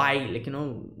why,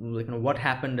 what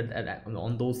happened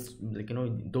on those,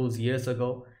 those years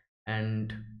ago,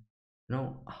 and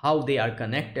how they are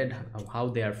connected, how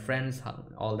they are friends,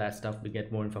 all that stuff we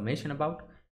get more information about,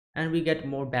 and we get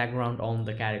more background on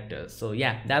the characters. So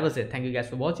yeah, that was it. Thank you guys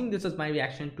for watching. This was my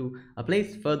reaction to A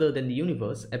Place Further Than the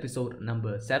Universe, episode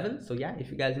number 7. So yeah, if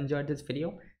you guys enjoyed this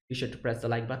video, be sure to press the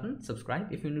like button,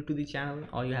 subscribe if you're new to the channel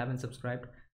or you haven't subscribed,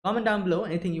 comment down below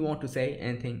anything you want to say,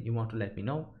 anything you want to let me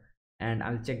know, and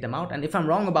I'll check them out. And if I'm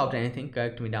wrong about anything,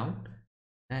 correct me down.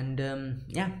 And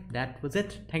yeah, that was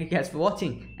it. Thank you guys for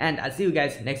watching, and I'll see you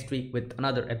guys next week with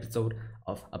another episode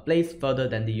of A Place Further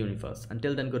Than the Universe.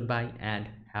 Until then, goodbye and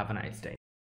have a nice day.